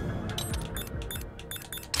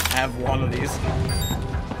 I have one of these.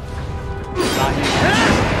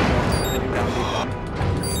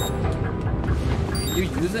 Can you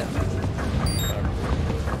use it? I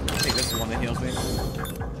think this is the one that heals me.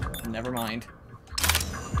 Never mind.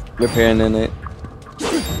 Repairing in it.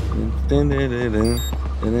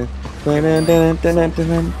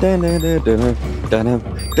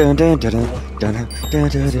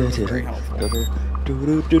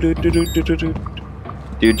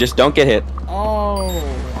 Dude, just don't get hit. Oh,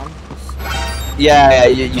 yeah,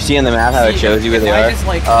 you see in the map how it shows you where they are. I just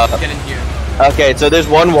like get in here. Okay, so there's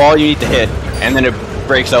one wall you need to hit, and then it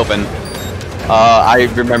breaks open. I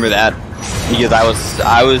remember that because I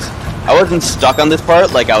wasn't stuck on this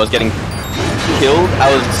part like I was getting killed.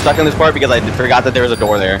 I was stuck on this part because I forgot that there was a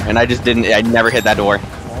door there, and I never hit that door.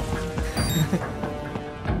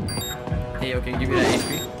 Hey, okay, give me that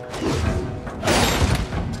HP.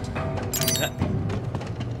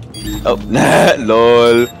 Oh, nah,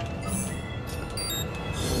 lol.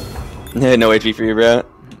 No HP for you, bro.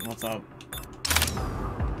 What's up?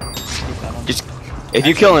 Just if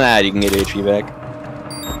you kill an ad, you can get HP back.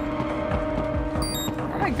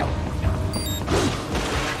 Where am I going?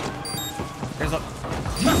 There's a.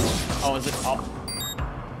 Oh, is it up?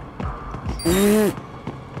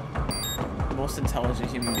 The most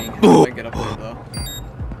intelligent human being. How do I get up there, though?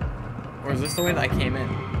 Or is this the way that I came in?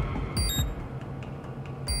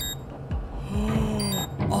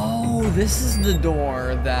 Oh, this is the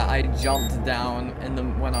door that I jumped down in the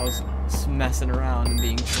when I was messing around and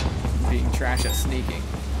being trash at sneaking.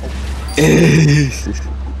 Oh.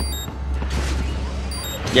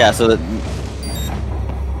 Yeah, so that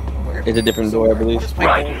it's a different door, I believe.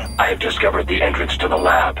 Right. I have discovered the entrance to the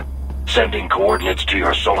lab. Sending coordinates to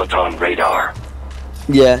your Soliton radar.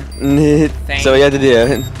 Yeah. So you have to do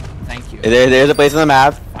it. Thank you. There's a place on the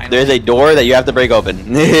map. Finally. There's a door that you have to break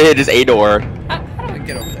open. It is a door. How do I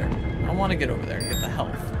get over there? I want to get over there and get the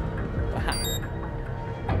health. But how?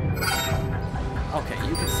 Okay,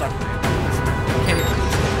 you can suck me. Can't even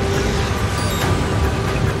reach me.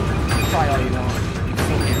 Try all you want. You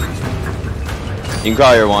still can't reach me. You can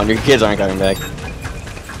call your wand. Your kids aren't coming back.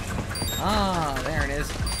 Ah, there it is.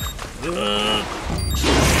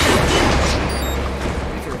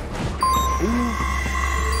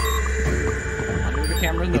 Under the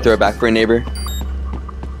camera's nose. You throw it back for a neighbor.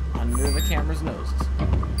 Under the camera's noses.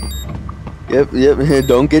 Yep.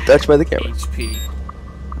 Don't get touched by the camera. HP.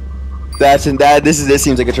 This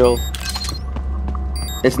seems like a troll.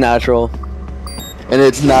 It's natural. And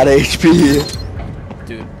it's not HP.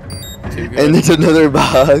 Dude. Too good. And it's another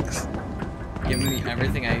box. Giving me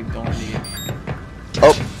everything I don't need.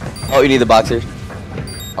 Oh, you need the boxers.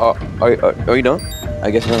 Oh, you don't? I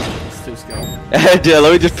guess not. It's too skilled. Dude,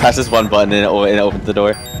 let me just press this one button and it opens the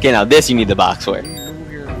door. Okay, now this you need the box for.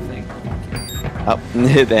 Move your thing. Oh,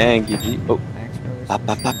 thank you, G. Oh. Thanks, brothers. Ba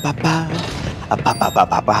ba ba ba ba. Ba ba ba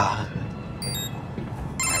ba ba.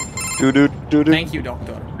 Do do do do. Thank you,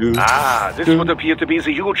 Doctor. Ah, this would appear to be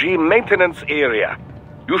the UG maintenance area.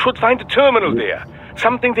 You should find a terminal there.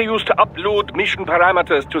 Something they use to upload mission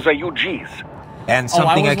parameters to the UGs. And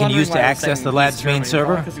something I can use to access the lab's main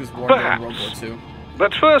server? Perhaps.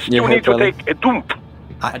 But first, you need to take a dump.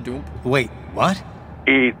 A dump? Wait, what?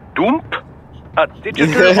 A dump? A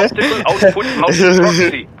digital optical output mounted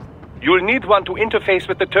proxy. You'll need one to interface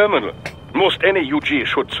with the terminal. Most any UG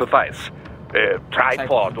should suffice. A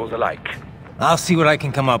tripod or the like. I'll see what I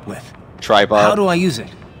can come up with. Tripod. How do I use it?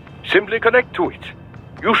 Simply connect to it.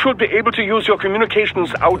 You should be able to use your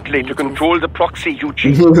communications outlet to control the proxy UG.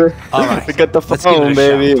 Alright, Pick up the phone,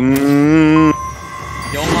 baby.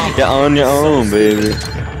 Get on your own, baby.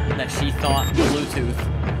 That she thought Bluetooth.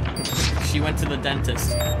 She went to the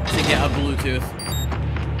dentist to get a Bluetooth.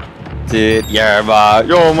 Dude, your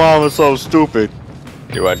mom is so stupid.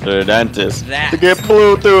 You went to the dentist That. to get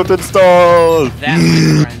Bluetooth installed. That,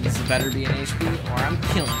 my friends, better be an HP or I'm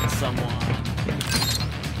killing someone.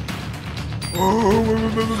 Oh,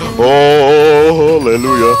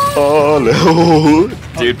 hallelujah, hallelujah.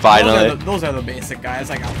 Dude, finally. Those are the basic guys.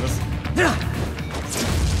 I got this.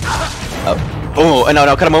 Oh,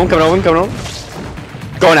 no, come on. Go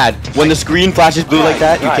on, Ad. When the screen flashes blue like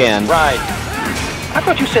that, you can. Right. I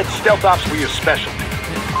thought you said stealth ops were your specialty.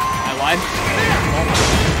 I lied.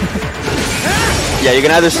 Yeah, you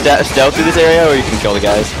can either stealth through this area or you can kill the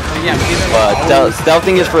guys. Yeah, But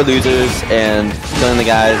stealthing is for losers and killing the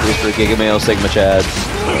guys is for Giga Male Sigma Chads.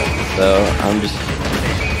 So I'm just.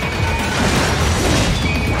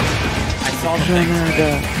 I saw the thing.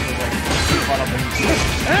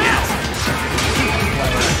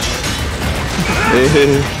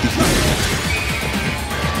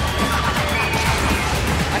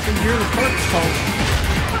 I can hear the perks call.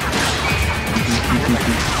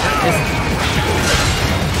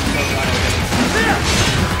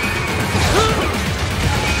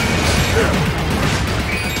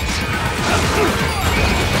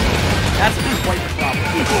 That's quite the problem.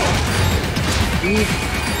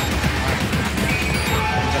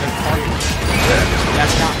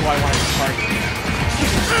 That's not who I wanted to target.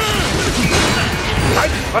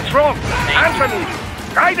 What's wrong? Answer me!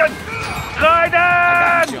 Guidance! I got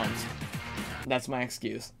Guidance! jumped. That's my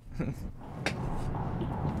excuse. I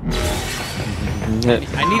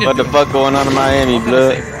need What the fuck going on in Miami,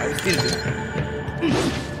 blood?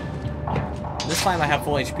 This time I have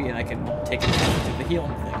full HP and I can take advantage of the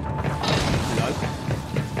healing thing.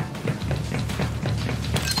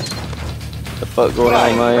 The fuck going on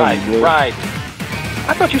in Miami, blood? Right.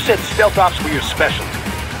 I thought you said stealth ops were your specialty.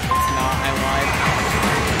 It's not, I lied.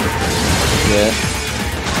 Yeah.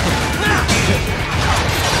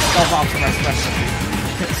 Stealth ops are my specialty.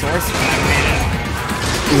 Source?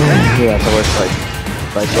 Yeah, the worst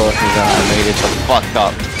like source is animated so fucked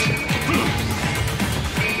up.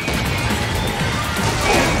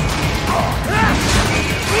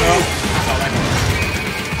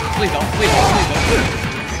 Please don't.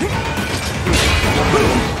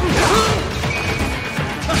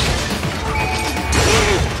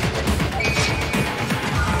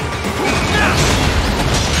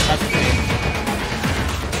 That's okay.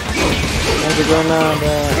 There's a grenade.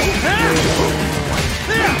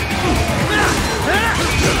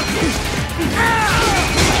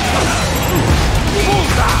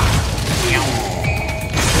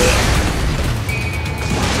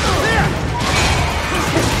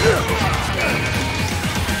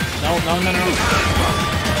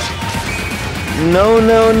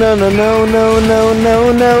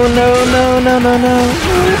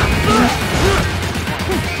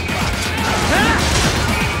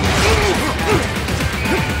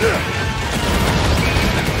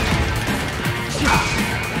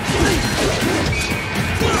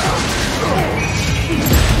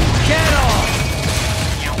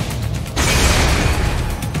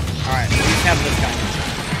 Alright, let's have this guy.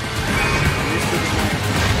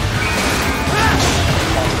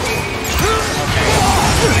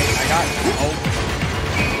 I got it. Oh.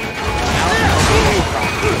 Now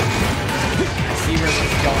I see where this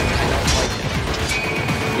is going. I don't like it.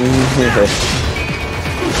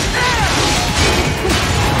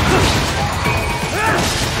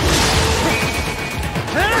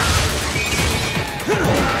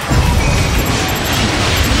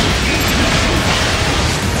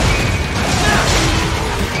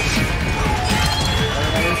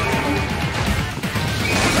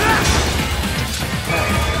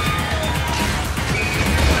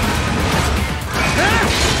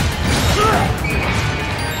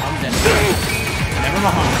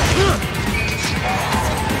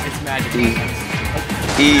 It's magic.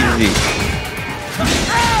 Easy.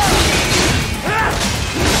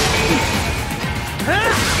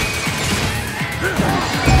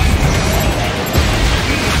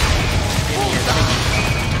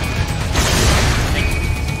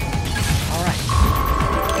 Alright.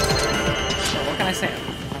 What can I say?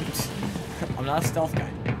 I'm not a stealth guy.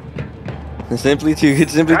 It's simply too good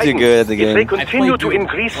at the game. If they continue to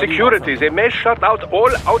increase security, they may shut out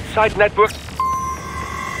all outside networks.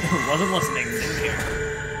 Wasn't listening.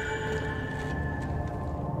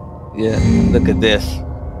 Yeah, look at this.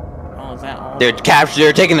 Oh, is that all?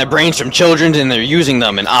 They're taking the brains from children and they're using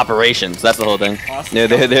them in operations. That's the whole thing. Awesome. They're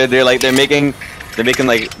making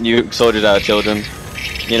like new soldiers out of children.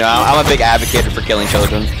 You know, I'm a big advocate for killing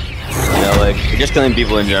children. You know, like just killing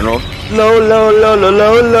people in general.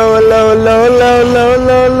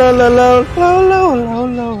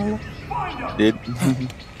 Dude.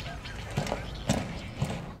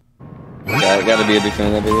 Yeah, I gotta be a big fan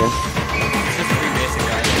of that video.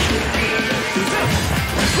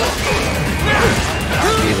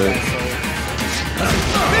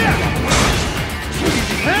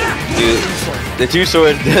 Dude, the two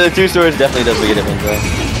swords definitely does make a difference, though.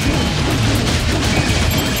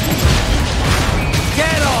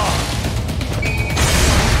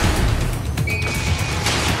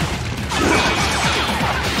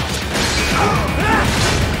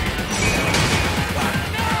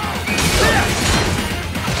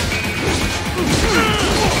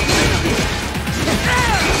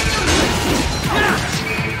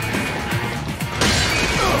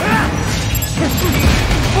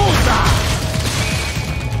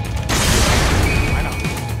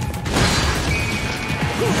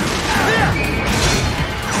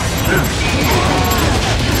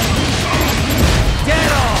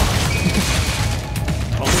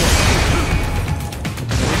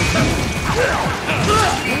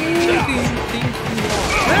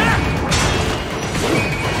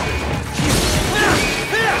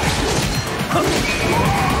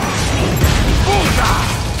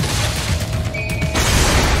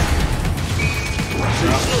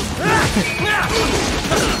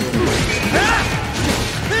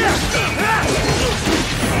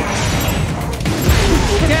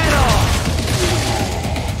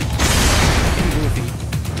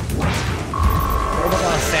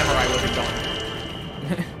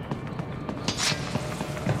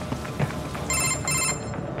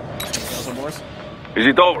 Is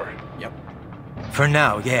it over? Yep. For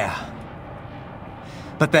now, yeah.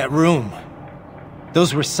 But that room...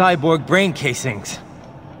 those were cyborg brain casings.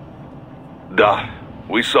 Duh.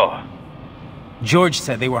 We saw. George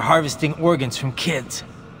said they were harvesting organs from kids.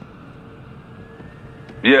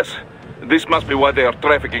 Yes. This must be why they are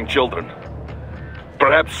trafficking children.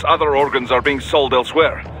 Perhaps other organs are being sold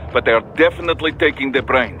elsewhere. but they're definitely taking the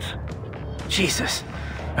brains. Jesus.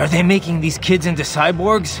 Are they making these kids into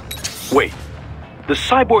cyborgs? Wait, the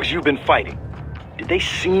cyborgs you've been fighting, did they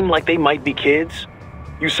seem like they might be kids?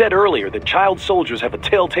 You said earlier that child soldiers have a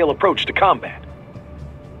telltale approach to combat.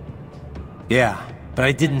 Yeah, but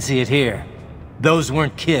I didn't see it here. Those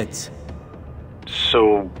weren't kids.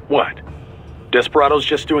 So, what? Desperados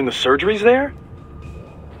just doing the surgeries there?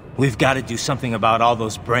 We've got to do something about all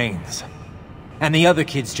those brains. And the other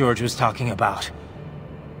kids George was talking about.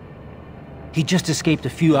 He just escaped a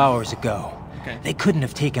few hours ago. Okay. They couldn't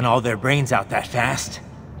have taken all their brains out that fast.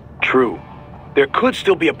 True. There could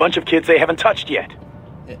still be a bunch of kids they haven't touched yet.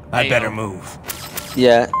 I better move.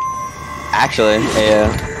 Yeah. Actually,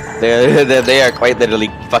 yeah. They are quite literally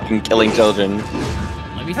fucking killing children.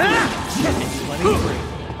 Let me through. Let me through.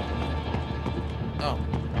 Oh.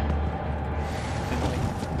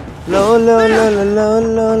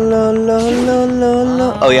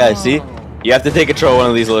 Oh yeah, see? You have to take control of one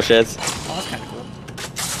of these little shits. Oh, that's kind of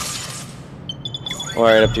cool.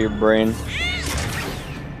 Right up to your brain.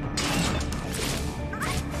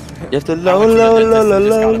 You have to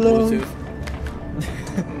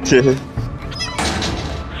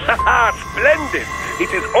Haha, splendid! It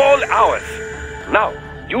is all ours. Now,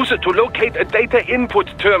 use it to locate a data input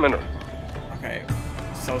terminal. Okay.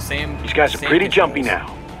 So same. These guys are same pretty controls. jumpy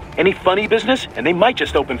now. Any funny business, and they might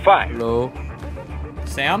just open fire. Hello.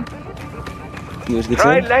 Sam?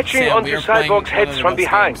 Try latching Sam, onto we are playing cyborgs' heads one of from the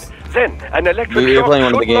behind. games. Then, an electric We were shock playing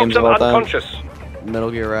one of the should knock games them of all time. unconscious.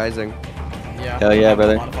 Metal Gear Rising. Yeah. Hell yeah, I'm having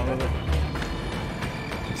brother. a lot of fun with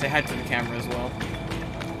it. Say hi to the camera as well.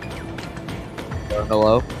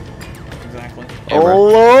 Hello. Exactly.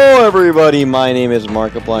 Hello everybody, my name is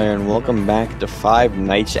Markiplier and welcome back to Five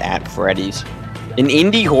Nights at Freddy's. An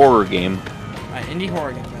indie horror game. Indie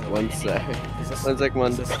horror game, by the way. One sec. Is this, One sec,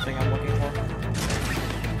 is this the thing I'm looking for?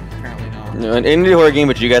 Apparently not. No, an indie horror game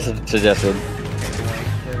which you guys have suggested. Okay,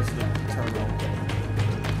 where's the terminal?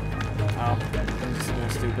 Oh, that was just a little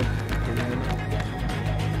stupid.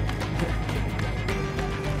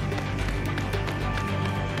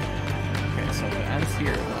 Okay, so if it ends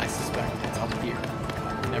here, then I suspect it's up here.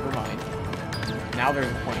 Never mind. Now there's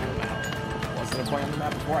a point on the map. Was there a point on the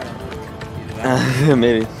map before? I don't know. Either that.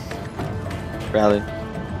 Maybe. Probably.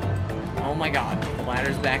 Oh my god, the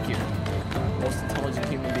ladder's back here. Most intelligent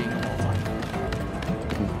human being of all time.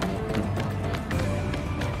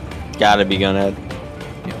 Gotta be Gunhead.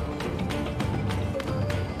 Yep.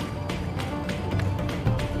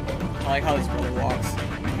 I like how this brother walks.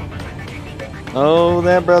 Oh,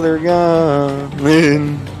 that brother gone.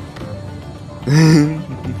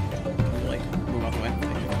 Like, move out the way.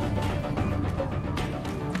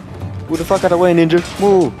 Who the fuck out of the way, ninja?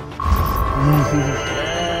 Move.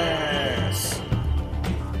 Yes.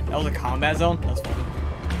 That was a combat zone? That's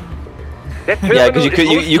funny. Yeah, because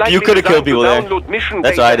you could have killed people there.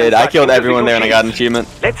 That's what I did. I killed everyone there and I got an achievement.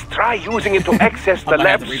 Let's try using it to access the I'm gonna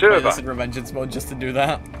lab have to replay server. this in Revengeance mode just to do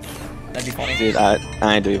that. That'd be funny. Dude, I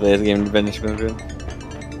ain't do play this game in Revenge mode.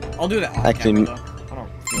 I'll do that off Actually, camera, though. I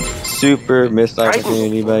don't feel like super missed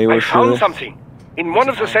opportunity by I yours found truly. something. In one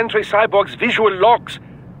of the Sentry Cyborg's visual logs.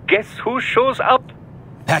 Guess who shows up?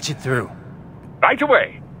 Patch it through. Right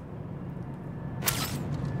away.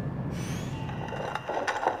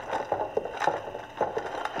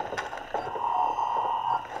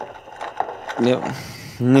 Yep.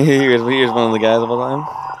 here's one of the guys of all time.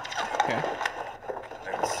 Okay.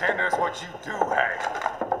 Then send us what you do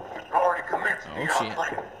have. You've already commenced Oh, the shit.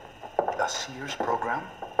 operation. The Sears program?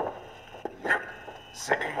 Yep.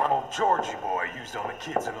 Same one old Georgie boy used on the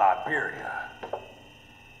kids in Liberia.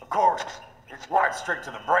 Of course, it's right straight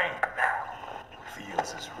to the brain now.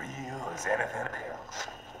 Feels as real as anything else.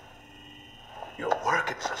 Your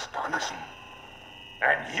work is astonishing.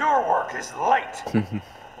 And your work is late.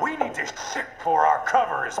 We need to shit before our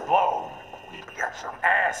cover is blown. We've got some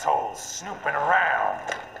assholes snooping around.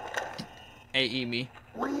 AE me.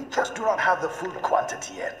 We just do not have the full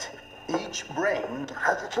quantity yet. Each brain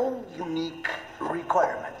has its own unique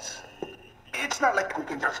requirements. It's not like we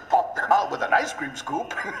can just pop them out with an ice cream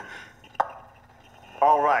scoop.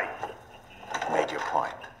 All right. Make your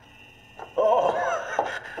point.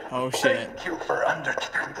 Oh shit. Thank you for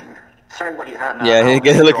understanding. Say what you have now. Yeah,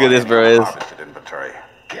 look who this bro is. Inventory.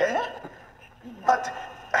 Okay? But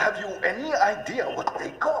have you any idea what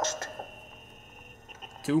they cost?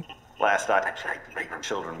 2. Last I checked,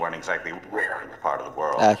 children weren't exactly rare in the part of the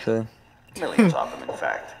world. Actually. Millions of them, in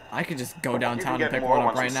fact. I could just go downtown You and can pick get more one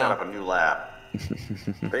up once we right set now. up a new lab.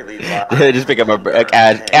 They leave Just pick up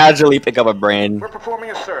casually pick up a brain. We're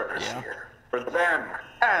performing a service here for them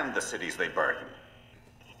and the cities they burden.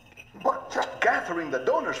 But just gathering the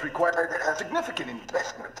donors required a significant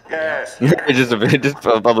investment. Yes. It's just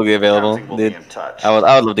publicly available. Dude, I would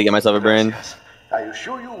love to get myself a brain. Yes. I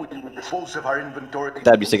assure you we will dispose of our inventory.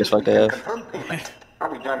 That'd be sick as fuck to have. Confirm payment. Are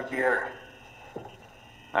we done here?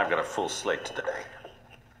 I've got a full slate today.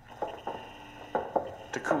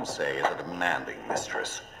 Tecumseh is a demanding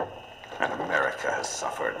mistress, and America has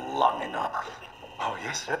suffered long enough. Oh,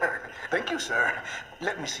 yes, sir. Thank you, sir.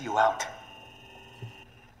 Let me see you out.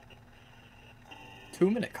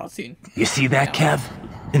 2-minute cutscene. You see that, Kev?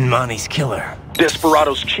 Imani's killer.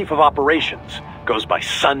 Desperado's chief of operations goes by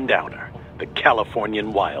Sundowner, the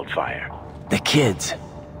Californian wildfire. The kids.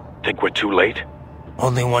 Think we're too late?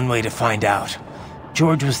 Only one way to find out.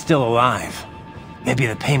 George was still alive. Maybe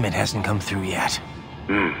the payment hasn't come through yet.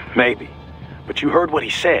 Maybe. But you heard what he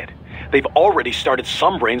said. They've already started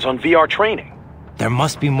some brains on VR training. There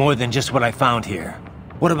must be more than just what I found here.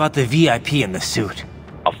 What about the VIP in the suit?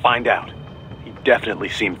 I'll find out. He definitely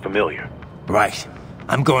seemed familiar. Right.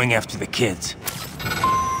 I'm going after the kids.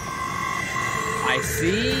 I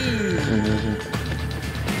see.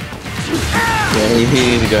 Yeah,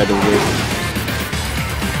 he's got to do.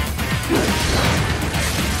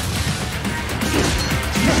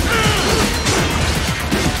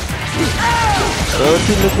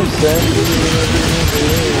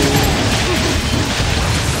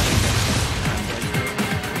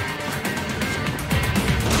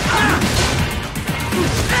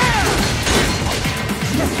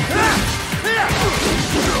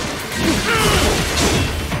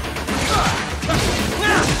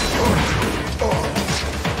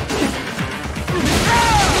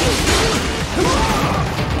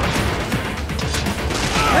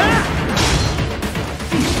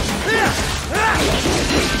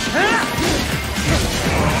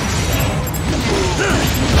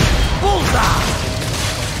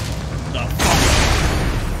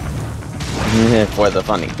 For the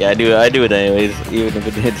funny. Yeah, I do it anyways, even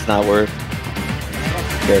if it's not worth.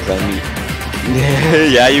 Because I need.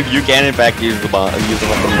 Yeah, you can in fact use the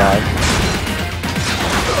weapon mod.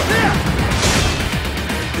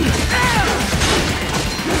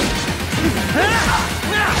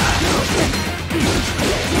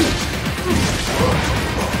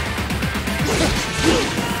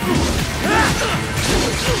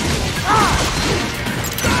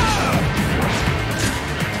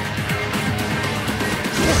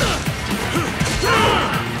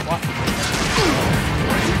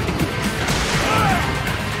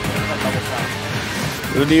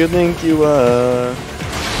 Who do you think you are?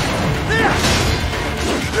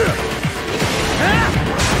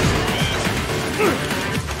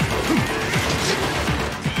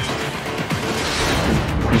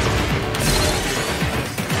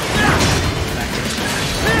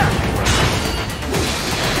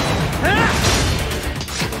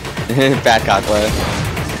 Bad cockway.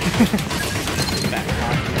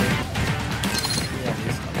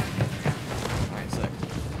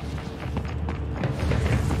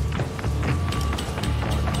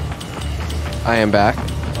 I am back.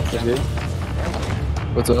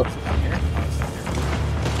 What's up?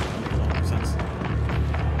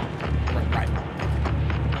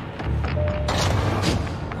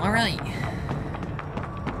 Alright.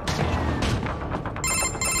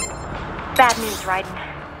 Bad news, Raiden.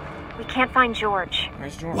 We can't find George.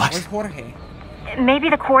 Where's George? What? Where's Jorge? Maybe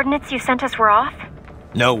the coordinates you sent us were off?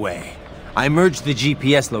 No way. I merged the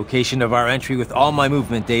GPS location of our entry with all my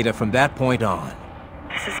movement data from that point on.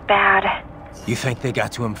 This is bad. You think they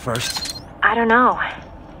got to him first? I don't know.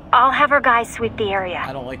 I'll have our guys sweep the area.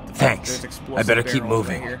 I don't like the Thanks. I better keep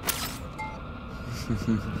moving.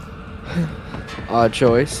 Odd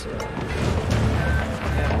choice.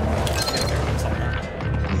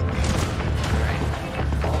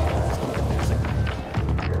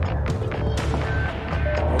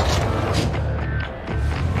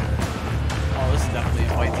 Oh, this is definitely a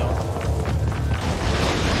fight zone.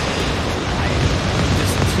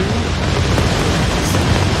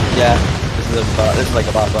 Yeah, this is like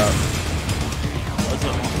a boss up.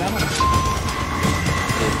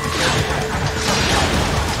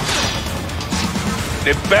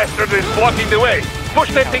 The bastard is blocking the way.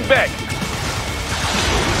 Push that thing back.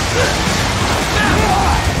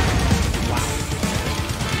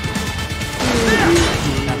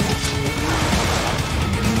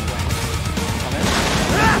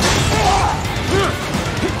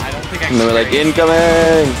 And they were like,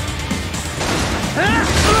 incoming!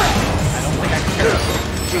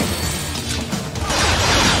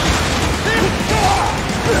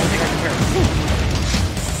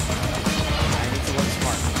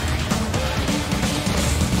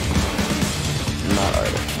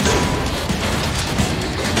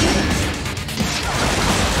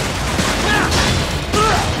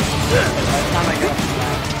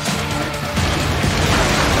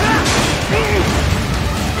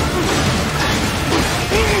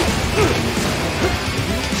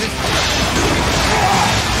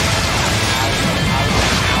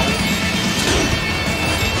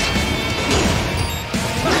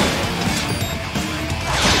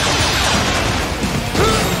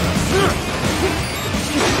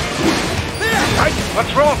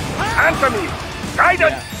 What's wrong? Answer me!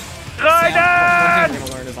 Raiden! One thing Raiden! I'm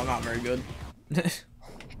gonna learn is I'm not very good. No, that's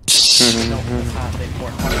not the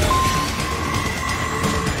important part.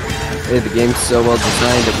 Hey, the game's so well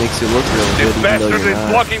designed, it makes you look really good This even though bastard you're is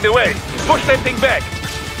not. blocking the way. Push that thing back.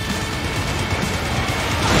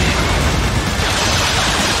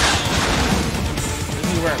 This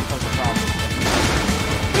is where it becomes a problem.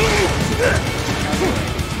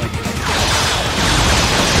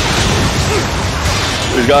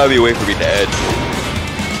 There's gotta be a way for me to edge.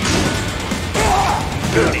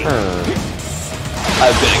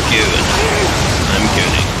 I've been accused. I'm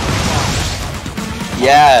kidding.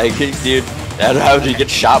 Yeah, dude. How would you get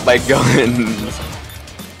shot by guns?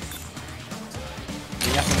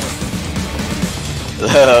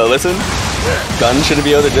 Listen, guns shouldn't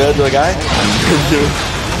be able to do that to a guy.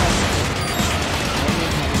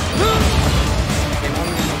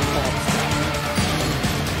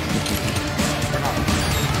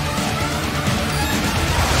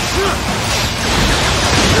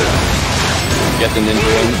 Get the ninja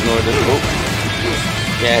runs in order. Oh.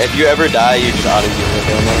 Yeah, if you ever die, you just auto deal with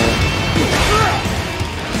them.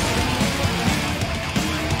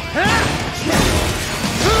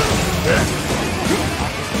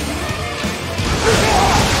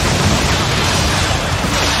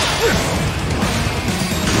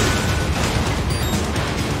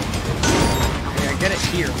 Yeah, get it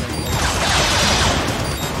here.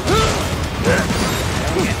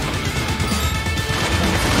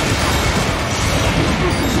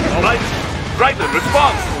 Raiden,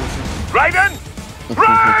 respond! Raiden!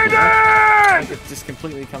 Raiden! It just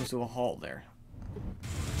completely comes to a halt there.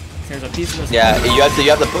 There's a piece of this. Yeah, you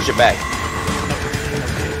have to push it back.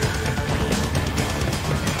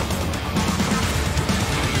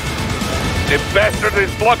 The bastard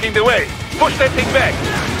is blocking the way. Push that thing back.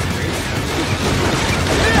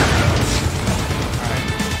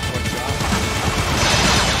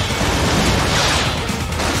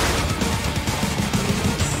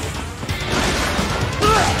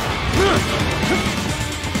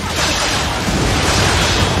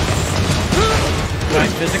 Do I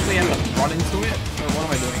physically have to run into it? Or what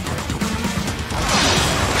am I doing here?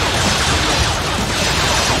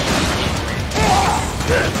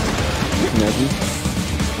 Nothing.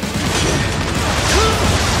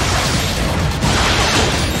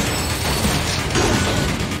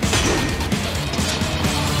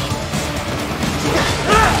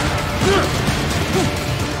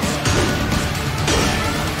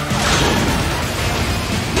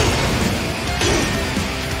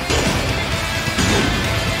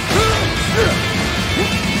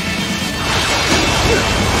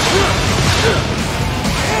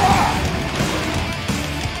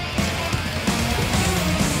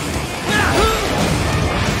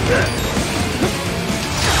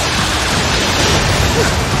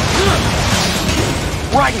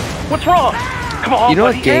 Raiden, what's wrong? Come on, You know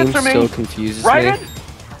buddy, what game answer me. so confuses Raiden? me?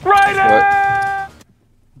 Raiden!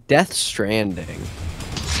 Death Stranding.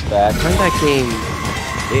 Back. Behind that game,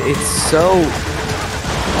 it's so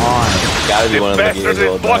odd. Gotta be The one of the bastard games.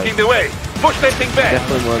 is blocking the way. Push that thing back.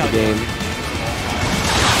 Definitely one of the game.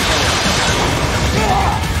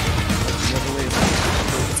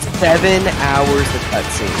 "7 hours of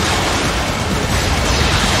cutscene.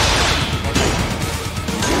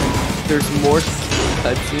 There's more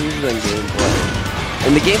cutscenes than gameplay.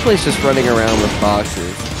 And the gameplay's just running around with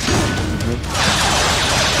boxes.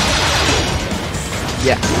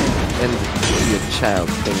 Yeah, and be a child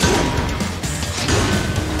thing.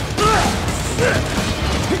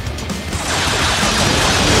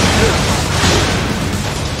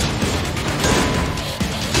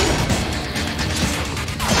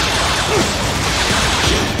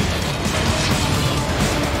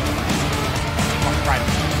 Right.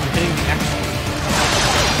 I'm hitting the next one.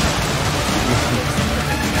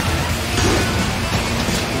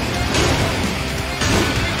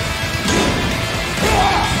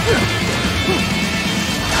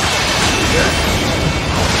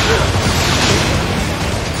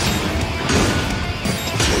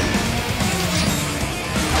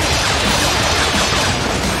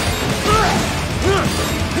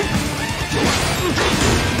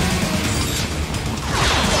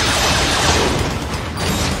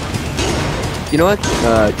 You know what?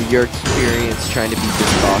 Your experience trying to beat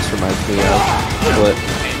this boss reminds me of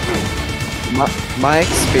what my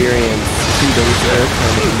experience 2 days ago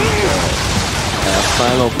trying to beat the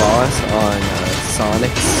final boss on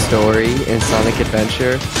Sonic's story in Sonic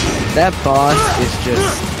Adventure. That boss is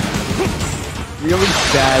just really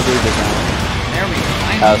badly designed.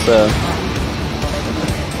 How so?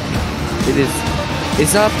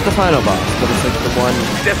 It's not the final boss, but it's like the one.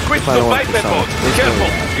 Just switch the to final one for biped Sonic. mode. It's Careful.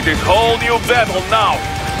 really It is whole new battle now.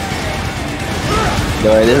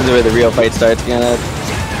 No, this is where the real fight starts, kinda.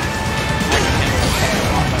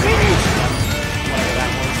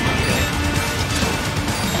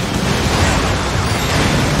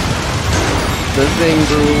 The thing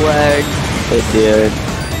grew leg. It did.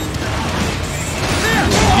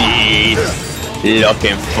 Feast.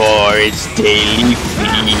 Looking for its daily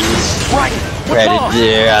feast. Right.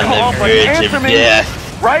 Predator on the verge of death.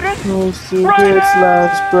 Right it? Close to its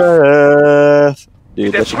last breath.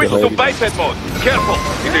 Dude, Just switch to biped mode. Careful.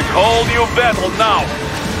 It is whole new battle now.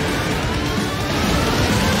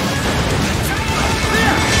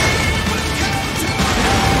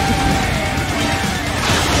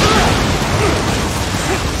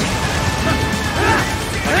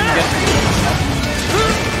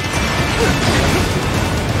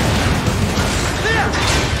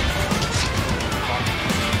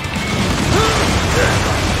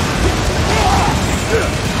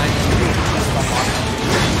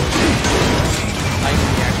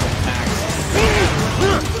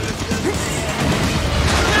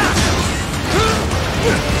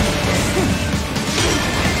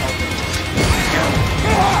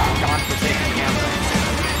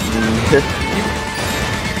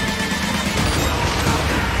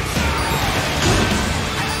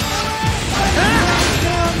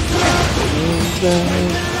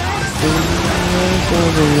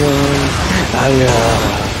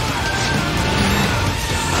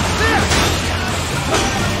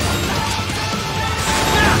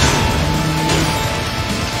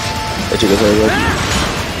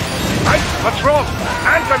 What's wrong?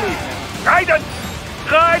 Answer me! Raiden!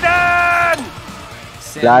 Raiden!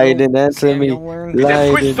 Raiden, answer me. Just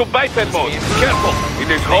switch to biped mode. Careful! It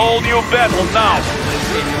is whole new battle now.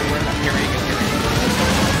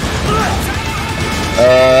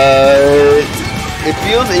 It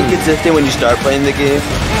feels inconsistent when you start playing the game,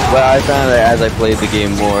 but I found that as I played the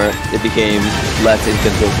game more, it became less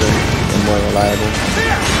inconsistent and more reliable.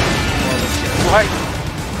 Right.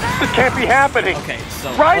 This can't be happening. Okay,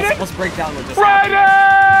 so Raiden! let's break down what just Raiden!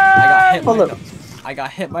 happened. I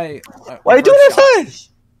got hit by Why are you doing outside?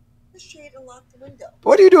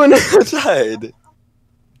 What are you doing outside?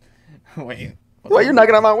 Wait. Why are you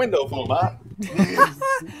knocking on my window for, man?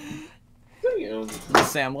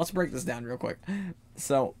 Sam, let's break this down real quick.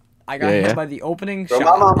 So, I got hit by the opening Bro,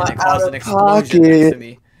 shot, and it caused an explosion next to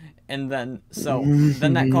me. And then,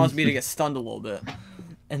 then that caused me to get stunned a little bit.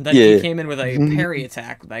 And then he came in with a parry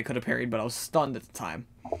attack that I could have parried, but I was stunned at the time.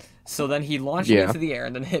 So then he launched me into the air,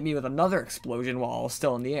 and then hit me with another explosion while I was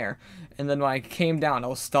still in the air. And then when I came down, I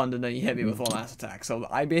was stunned, and then he hit me with one last attack. So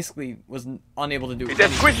I basically was unable to do anything.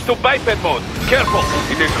 Just switch to biped mode. Careful!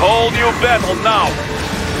 It is whole new battle now.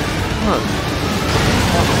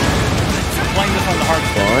 Playing this on the hard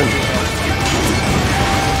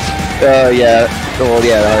yeah. Well,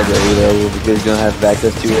 yeah, the hard way, though, because you don't have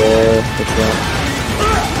access to,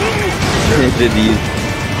 these.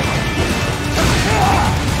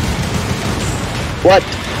 What?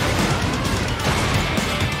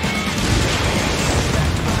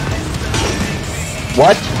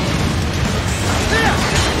 What?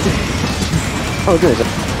 Oh, good.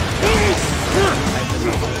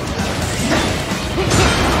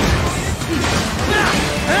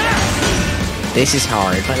 This is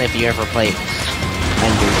hard, but if you ever play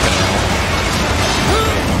Undertale.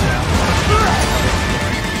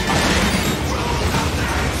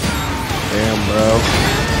 Damn, bro.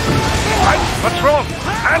 What's wrong?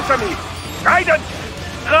 Answer me! Raiden!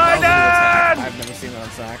 Raiden! I've never seen that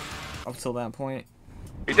attack up till that point.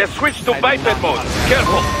 It has switched to biped mode.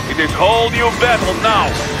 Careful! It is whole new battle now.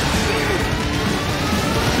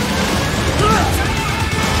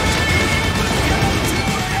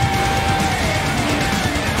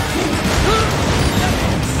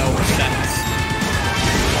 No sense.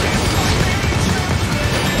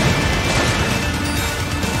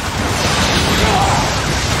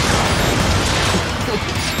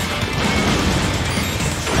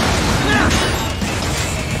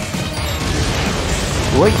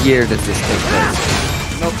 What year does this take place?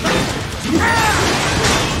 Nope.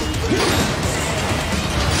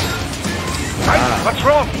 What's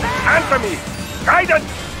wrong? Answer me! Raiden!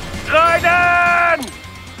 Raiden!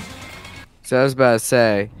 So I was about to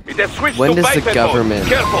say, It has switched when to does the biped government mode.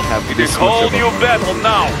 Careful, have it this is much whole of a new hold? battle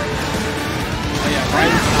now. Oh, yeah,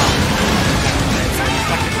 right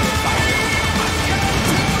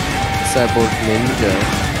Cyborg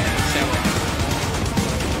Ninja.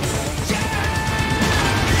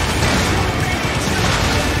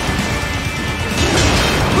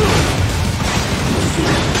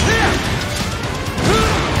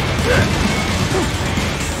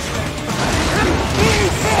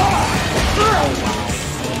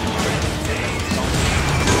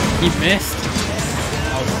 He missed.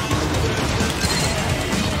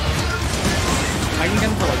 I can get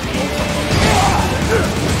him for like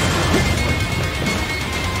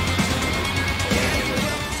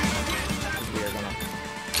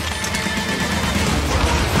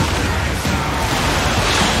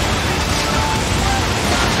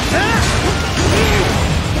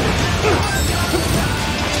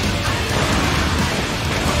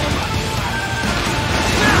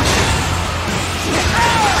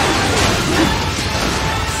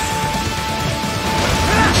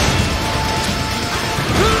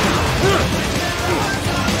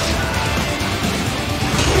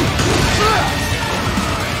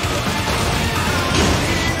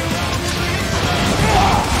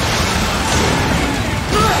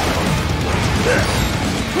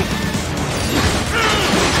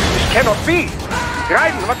Cannot be!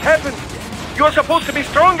 Raiden, what happened? You're supposed to be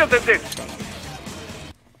stronger than this!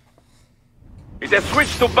 It has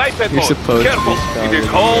switched to biped You're mode. supposed Careful, to be stronger it is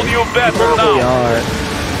than whole this. new You battle probably now. are.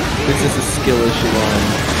 This is a skill issue on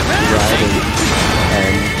Raiden.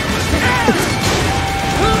 And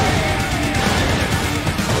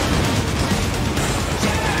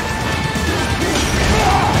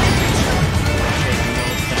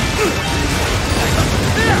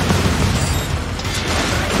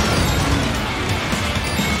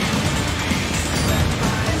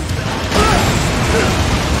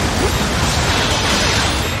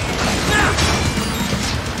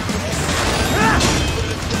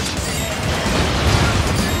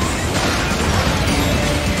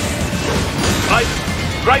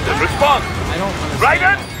Raiden, respond! I don't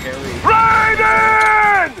Raiden!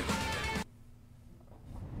 Raiden!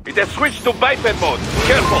 It has switched to biped mode.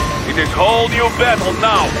 Careful, it is whole new battle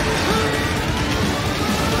now.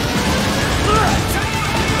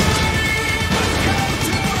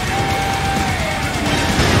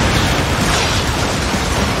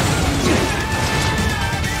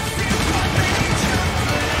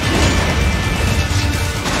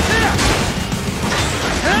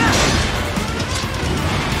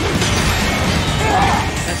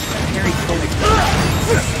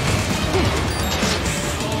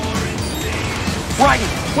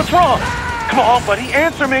 Raiden, what's wrong? Come on, buddy,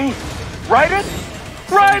 answer me! Raiden?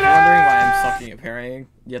 I'm wondering why I'm sucking at parrying,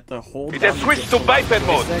 yet the whole It has switched to biped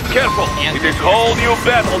mode. Careful, it is whole new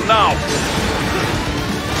battle now.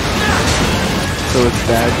 so it's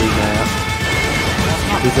badly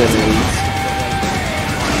mapped. Is it at least?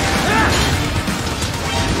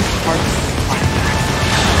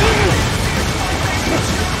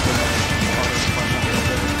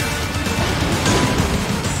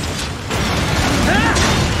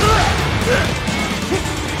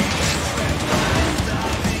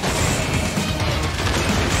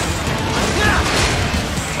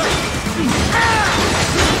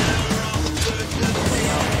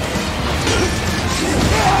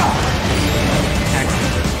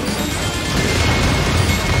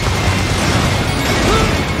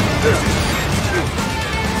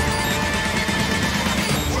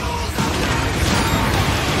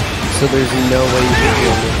 So there's no way you can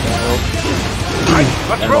deal with battle.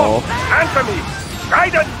 What's At wrong? all. Answer me!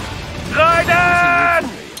 Raiden! Raiden!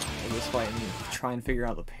 In this fight and try and figure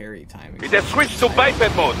out the parry timing. It has switched to biped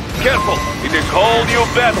mode. Careful, it is whole new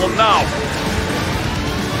battle now.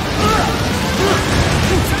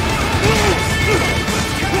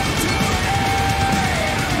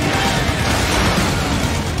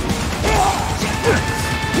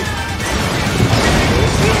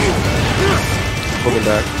 Welcome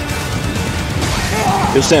back.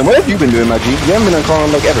 Yo, Sam, what have you been doing, my G? You haven't been on call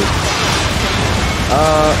in like ever.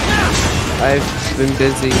 I've been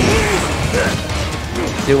busy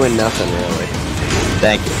doing nothing really.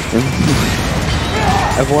 Thank you.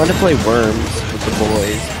 I've wanted to play Worms with the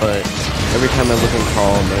boys, but every time I look in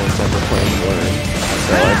call, no one's ever playing Worms,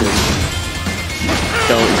 so I just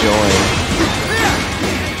don't join.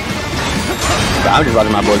 I'm just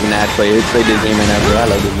watching my boys and Ash play. They did game whenever. I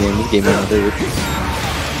love this game. This game is my favorite.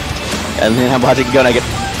 And then I'm watching it go and I get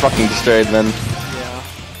fucking destroyed then. Yeah.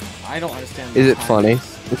 I don't understand. Is it funny?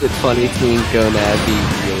 Is it funny seeing Gonad be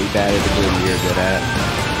really bad at the game you're good at?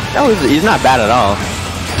 No, he's not bad at all.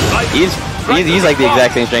 He's He's like the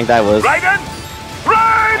exact same strength I was.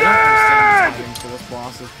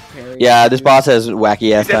 Yeah, this boss has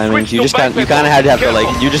wacky ass timings. You kind of have to like,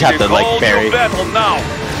 you just have to like parry. You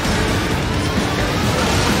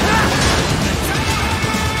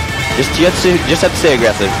just have to stay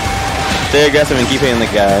aggressive. Stay aggressive and keep hitting the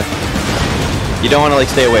guy. You don't want to like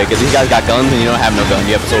stay away because these guys got guns and you don't have no gun.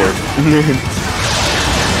 You have a sword.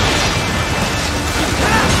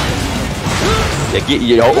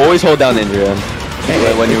 You always hold down injury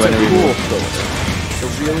when you're cool. It's a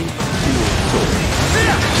really cool sword.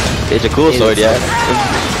 It's a cool sword, yeah.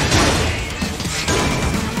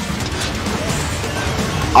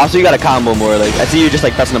 Also, you gotta combo more. Like I see you just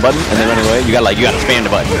like pressing the button and then running away. You gotta spam the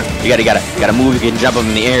button. You gotta move. You can jump up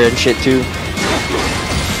in the air and shit too.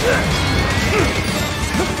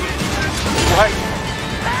 What?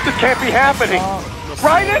 This can't be happening.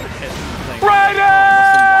 Raiden!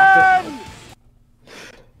 Raiden!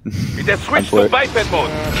 It has switched to biped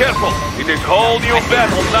mode. Careful, it is whole new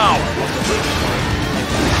battle now.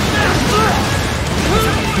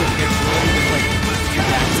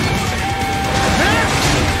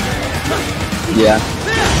 Yeah.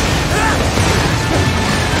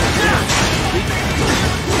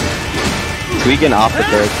 Tweaking off the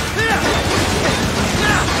curve.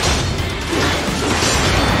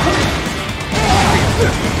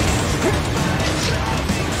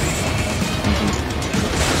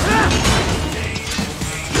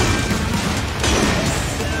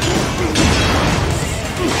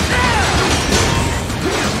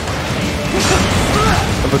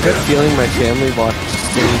 I have a good feeling my family watched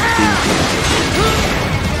Sing 2.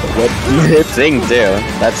 What? Sing too.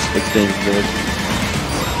 That's extremely good.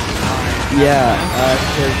 Yeah,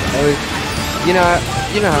 cause I was, you know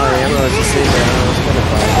how I am. I was just sitting there and I was kind of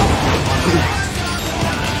vibing.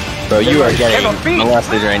 Bro, you are getting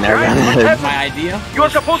molested right now. My idea? You're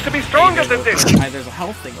supposed to be stronger than this. There's a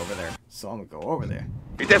health thing over there, so I'm gonna go over there.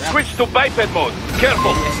 It has switched to biped mode.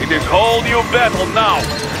 Careful, it is whole new battle now.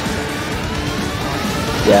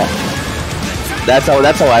 Yeah. That's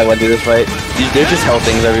how I went through this fight. There's just health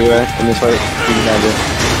things everywhere in this fight. You can kind of.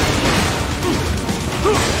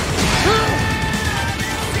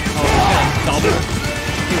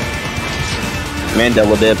 Man,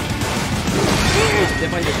 double dip.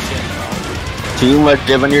 Too much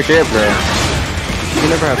dip on your ship, bro. You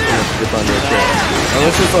never have too much dip on your ship.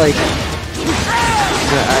 Unless it's like...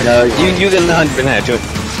 No, you can 100% do it.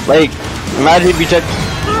 Like, imagine if you took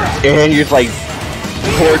your hand, you just like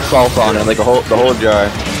poured salsa on it, like the whole jar.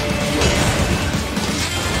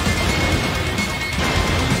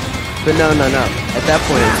 But no. At that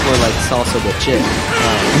point, it's more like salsa with chip.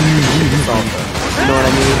 Salsa. You know what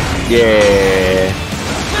I mean? Yeah.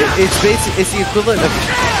 It's basically, it's the equivalent of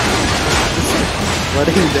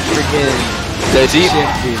letting the freaking chip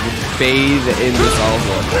bathe in the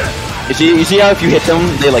salsa. You see how if you hit them,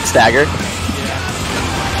 they like stagger?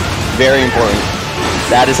 Very important.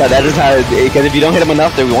 That is how, because if you don't hit them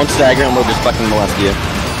enough, they won't stagger and they'll just fucking molest you.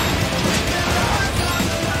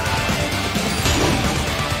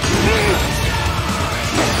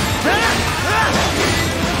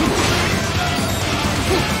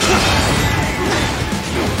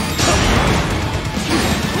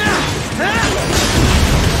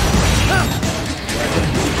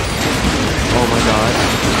 Oh my god.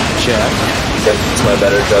 Check. It's my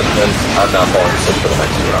better judgment. I'm not falling asleep for the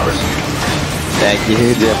next 2 hours. Thank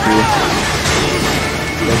you, Jeffrey.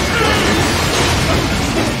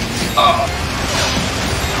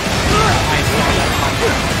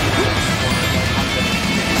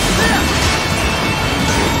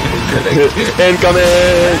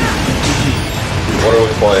 Incoming! What are we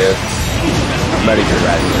playing? Ready for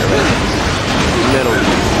riding there, Middle.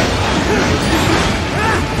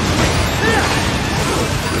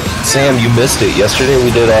 Sam, you missed it. Yesterday we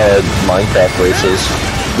did Minecraft races.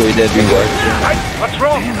 We did. What's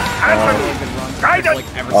wrong?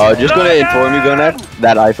 Just gonna inform you, Gonad,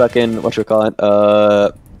 that I fucking whatchamacallit,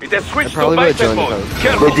 It has switched probably to would join biped the mode. code.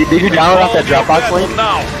 Careful. Did you download off that Dropbox link?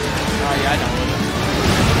 Now. Yeah, I downloaded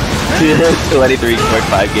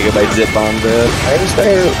 23.5 gigabyte zip bomb, bro. I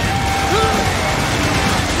understand.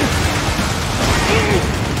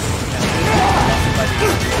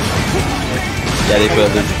 Yeah, they feel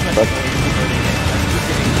this.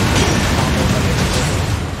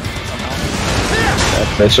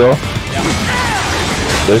 Official?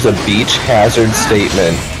 There's a beach hazard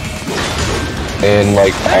statement in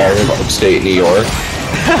like all of upstate New York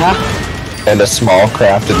and a small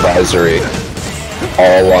craft advisory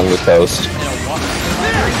all along the coast.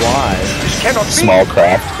 Why? Cannot be. Small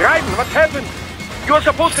craft. Raiden, what happened? You're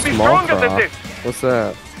supposed to be Small stronger than craft. this. What's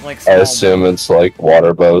that? Like I small assume boats. it's like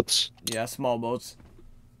water boats. Yeah, small boats.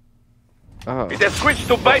 Oh. It has switched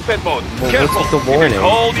to biped mode. Well, Careful. what's with the It warning? is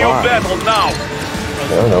whole new Why? battle now. I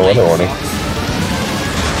don't know, what a warning.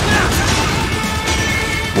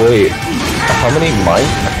 Wait, how many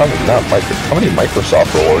how many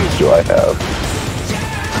Microsoft rewards do I have?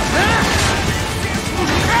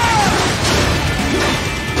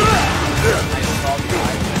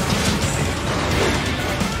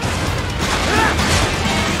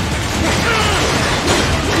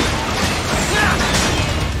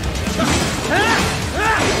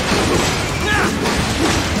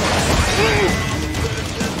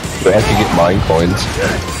 But I can get mine coins.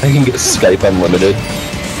 I can get Skype Unlimited.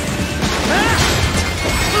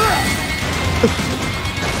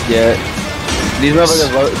 Yeah. These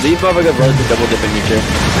motherfuckers love to double dip in nature.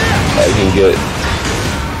 I can get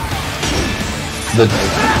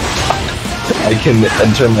I can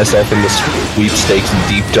enter myself in the sweepstakes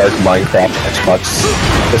Deep Dark Minecraft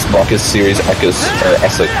Xbox Series X or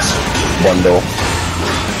Essex bundle.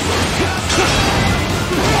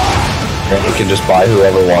 And you can just buy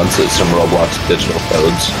whoever wants it some Roblox digital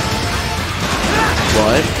codes.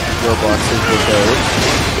 What? Roblox digital code?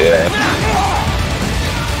 Yeah.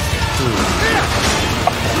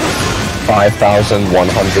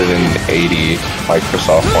 5,180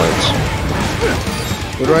 Microsoft points.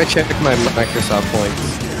 Where do I check my Microsoft points?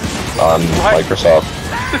 On Microsoft.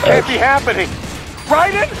 This can't be happening.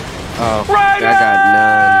 Raiden? Oh, Raiden! I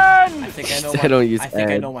got none. I think I know. I don't use I think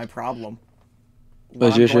I Ed. know my problem.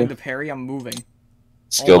 What's When your I'm going issue? to parry, I'm moving.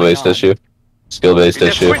 Skill-based issue. Skill-based It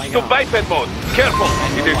has issue. switched to biped mode. Careful.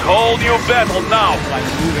 It is whole new battle now. I'm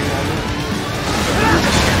moving all the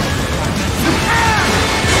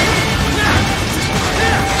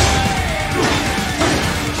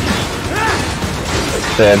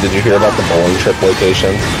Dan, did you hear about the bowling trip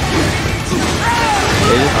location?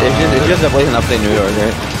 It's just a place in upstate New York,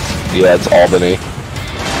 right? Yeah, it's Albany.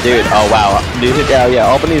 Dude, oh wow. Dude, yeah,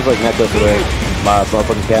 Albany's like not close away. My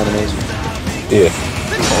motherfucking academies. Yeah.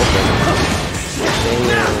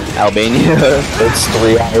 Albania. It's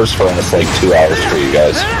 3 hours for us, like 2 hours for you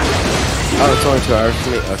guys. Oh, it's only 2 hours for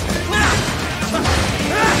me? Okay.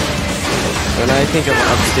 When I think of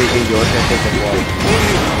upstate New York, I think of what?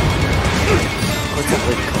 What's that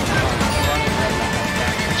lake called?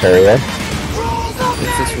 Ontario?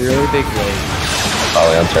 It's this really big lake.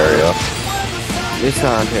 Probably Ontario. It's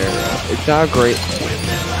not Ontario. It's not a great lake.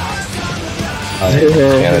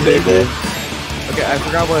 Canada. Okay, I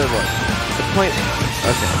forgot what it was. The point...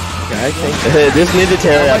 Okay, I think... This Ninja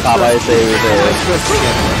Terror pop I say was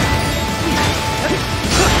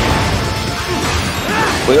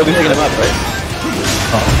We're gonna be picking them up, right?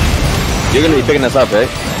 Oh. You're gonna be picking us up, right?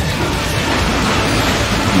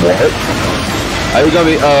 What? Are you gonna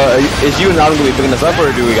be, is you and Adam gonna be picking us up, or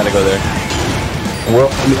do we gotta go there? We're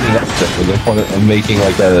meeting up there. The point of making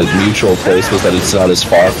like a mutual place was that it's not as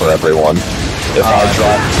far for everyone. If I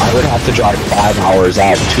would have to drive 5 hours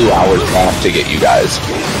out, 2 hours back to get you guys.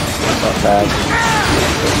 Not bad.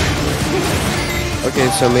 Okay,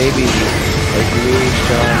 so maybe like me,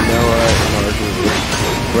 Sean, Noah, and Arjun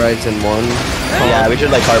rides in one. Yeah, we should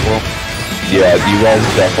like carpool. Yeah, you guys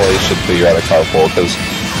definitely should figure out a carpool because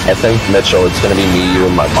I think Mitchell, it's gonna be me, you,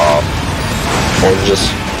 and my mom, or just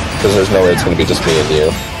because there's no way it's gonna be just me and you.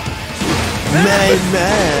 My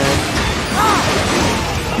man.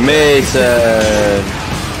 Mason.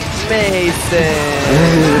 Mason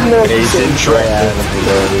Troy Adams.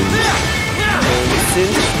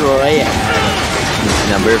 Mason Troy Adams.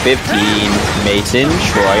 Number 15, Mason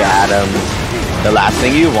Troy Adams. The last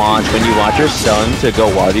thing you want when you want your son to go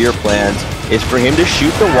water your plants is for him to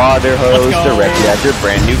shoot the water hose directly at your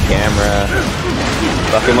brand new camera.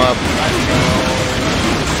 Fuck him up.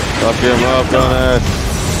 Fuck him up, donut.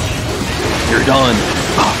 You're done.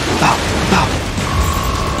 Pow, pow, pow.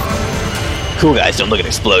 Cool guys, don't look at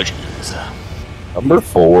explosions. Number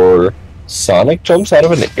 4, Sonic jumps out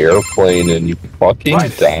of an airplane and you fucking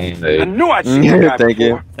die. I knew I'd seen that guy Thank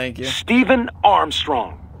before. you. Thank you. Stephen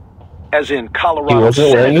Armstrong. As in Colorado. He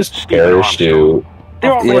wasn't wearing his parachute.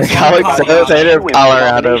 They're all Yeah,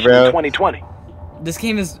 Colorado, bro. 2020. This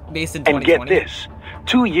game is based in And 2020. get this.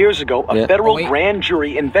 2 years ago, a federal grand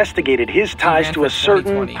jury investigated his ties to a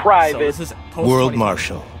certain private World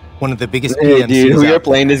Marshal. One of the biggest Hey, PMCs dude, we are out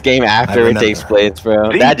playing this game after it takes place,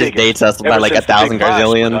 bro. That just dates us by like 1,000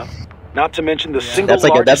 gazillion. Not to mention the single That's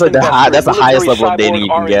like that's like the highest level of dating you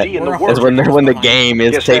can get. Is when the game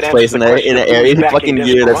takes place in an area fucking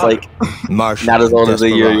year that's like Marshall not as old as the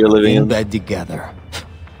year you're living in in. bed together.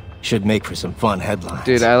 Should make for some fun headlines.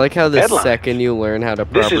 Dude, I like how the Headlines? second you learn how to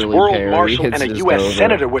This properly is World parry, Marshal it's and a just U.S. over.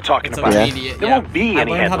 Senator we're talking It's about. immediate, There yeah. won't be I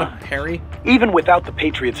any learned how to headlines. parry. Even without the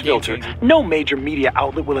Patriots Game filter, changer. no major media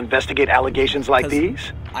outlet will investigate allegations like 'Cause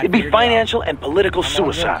these. I It'd be figured it out. financial and political I'm not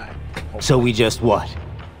doing suicide. that. So we just what?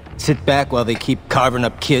 Sit back while they keep carving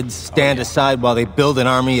up kids, stand aside while they build an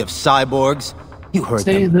army of cyborgs? You heard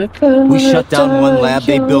them. We shut down one lab,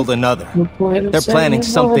 they build another. They're planning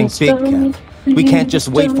something big, Kev. We can't just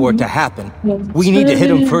wait for it to happen. We need to hit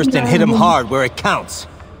them first and hit them hard where it counts.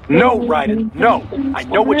 No, Raiden, no. I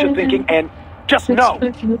know what you're thinking, and just know,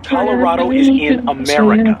 Colorado is in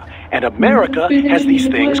America, and America has these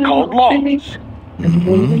things called laws.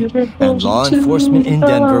 And law enforcement in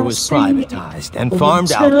Denver was privatized and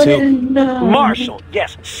farmed out to... Marshall,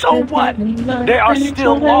 yes, so what? There are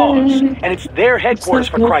still laws, and it's their headquarters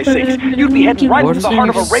for Christ's sakes. You'd be heading right into the heart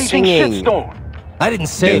of a raging shitstorm. I didn't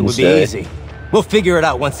say it would be easy. We'll figure it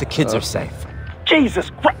out once the kids are safe. Jesus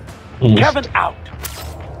Christ. Kevin out.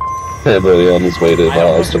 Everybody on his way to the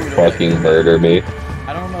house to fucking murder me.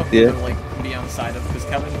 I don't know if you can like be on the side of, because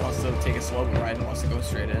Kevin wants to take a slow ride and wants to go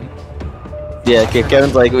straight in. Yeah,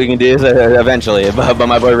 Kevin's like, we can do this eventually, but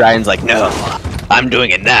my boy Ryan's like, no, I'm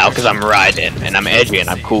doing it now because I'm riding and I'm edgy and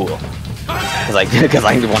I'm cool. Because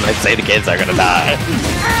I want to say the kids are gonna die.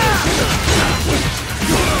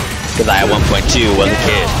 Because I at 1.2 was a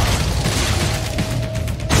kid.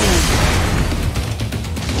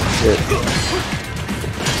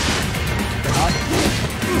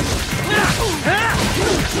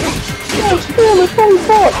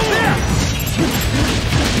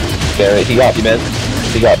 Damn it, he got me, man.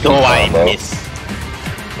 He got me. Oh, I miss.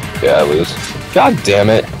 Yeah, I lose. God damn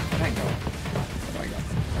it.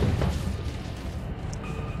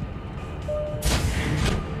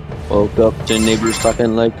 Woke up to neighbors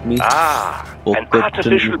talking like me. An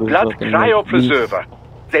artificial blood cryopreserver.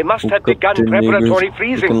 They must have begun preparatory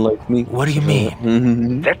freezing. What do you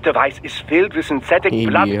mean? That device is filled with synthetic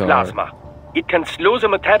blood plasma. It can slow the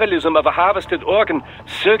metabolism of a harvested organ,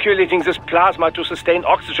 circulating this plasma to sustain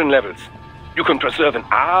oxygen levels. You can preserve an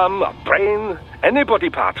arm, a brain, any body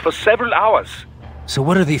part for several hours. So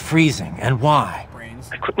what are they freezing, and why?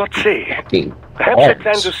 I could not say. Perhaps they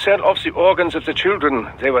plan to sell off the organs of the children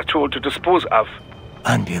they were told to dispose of.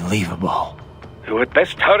 Unbelievable. You had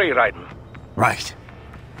best hurry, Raiden. Right.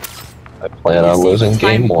 I plan on losing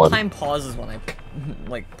game one. Time pauses when I,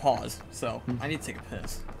 like, pause, so I need to take a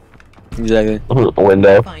piss. Exactly.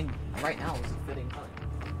 Window. Fine, right now is a fitting time.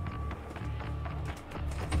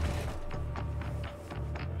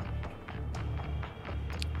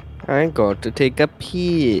 I got to take a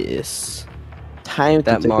piss. Time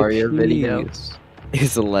that to take Mario a video piss.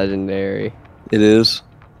 is legendary. It is.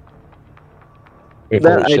 Wait,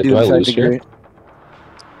 That holy I shit, do do I decide lose to here? agree.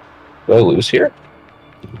 Do I lose here?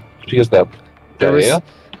 Because that... Yeah.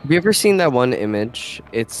 Have you ever seen that one image?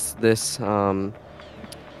 It's this,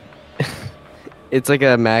 it's like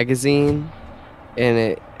a magazine, and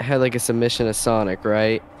it had like a submission of Sonic,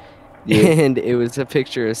 right? Yeah. And it was a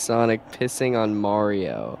picture of Sonic pissing on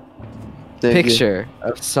Mario. Picture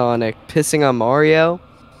of Sonic pissing on Mario,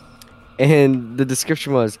 and the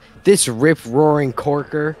description was, "This rip-roaring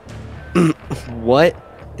corker." What?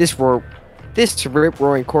 This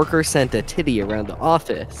rip-roaring corker sent a titty around the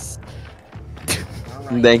office.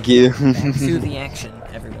 Right. Thank you. Back to the action,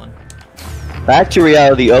 everyone. Back to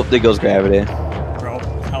reality. Oh, there goes gravity. Bro,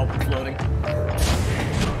 help, floating.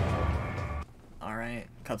 Alright,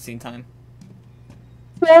 cutscene time.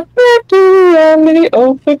 Oh,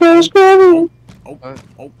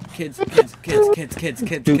 kids, I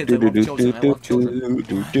love children.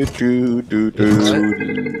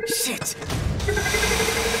 Shit!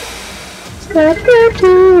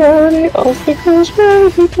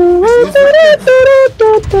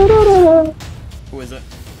 Who is it?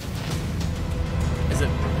 Is it?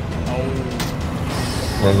 Oh.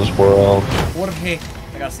 In this world. Jorge.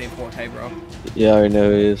 I gotta save Jorge, bro. Yeah, I already know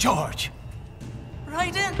who it is. George!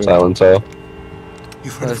 Right in! Silence-o.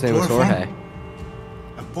 You've heard His of name was Jorge. chloroform?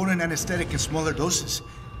 A potent anesthetic in smaller doses.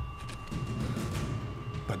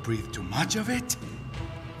 But breathe too much of it,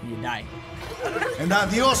 You die. and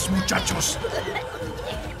adios, muchachos.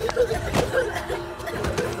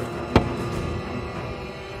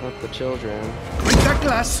 Not the children. Bring that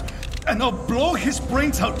glass, and I'll blow his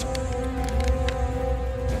brains out.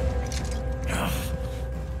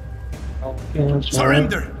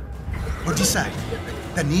 Surrender, or decide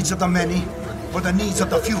the needs of the many, or the needs of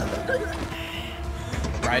the few.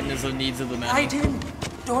 Raiden is the needs of the many. Raiden,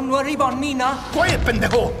 don't worry about me now. Quiet,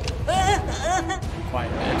 pendejo.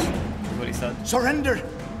 Quiet, bitch. That's what he said. Surrender.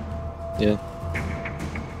 Yeah.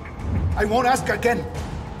 I won't ask again.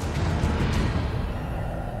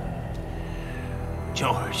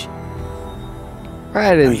 George.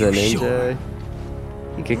 Raiden's a ninja.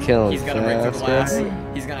 He could kill him He's gonna break through the glass.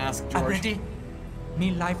 faster. He's gonna ask I'm George. ready.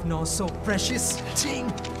 Me life now so precious. Ting.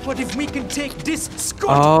 What if we can take this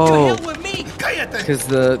Scott to Oh, hell with me? because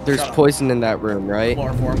there's poison in that room, right?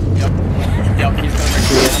 Chloroform. Yep. Yep. He's gonna break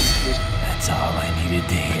through the glass. That's all I needed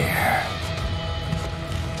to hear.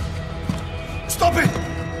 Stop it!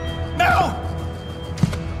 Now!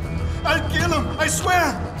 I'll kill him, I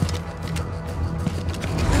swear!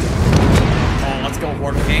 Oh, let's go,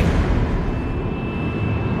 Jorge.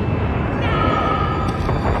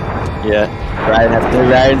 Yeah,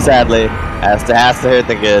 Ryan sadly has to hurt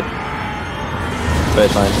the kid. But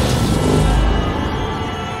it's fine.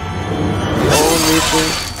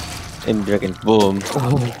 And drinking, boom.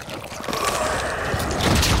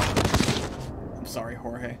 I'm sorry,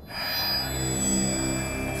 Jorge.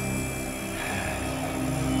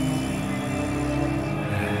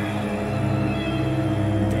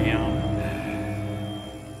 Damn.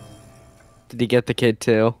 Did he get the kid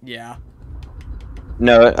too? Yeah.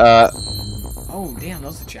 No, Oh, damn, that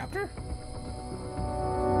was the chapter?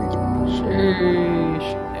 Sheesh.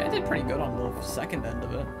 Yeah, it did pretty good on the second end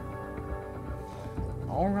of it.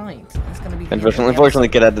 Alright, that's gonna be unfortunately,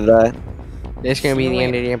 kid had to die. This is gonna be the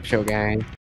end of the episode, guys.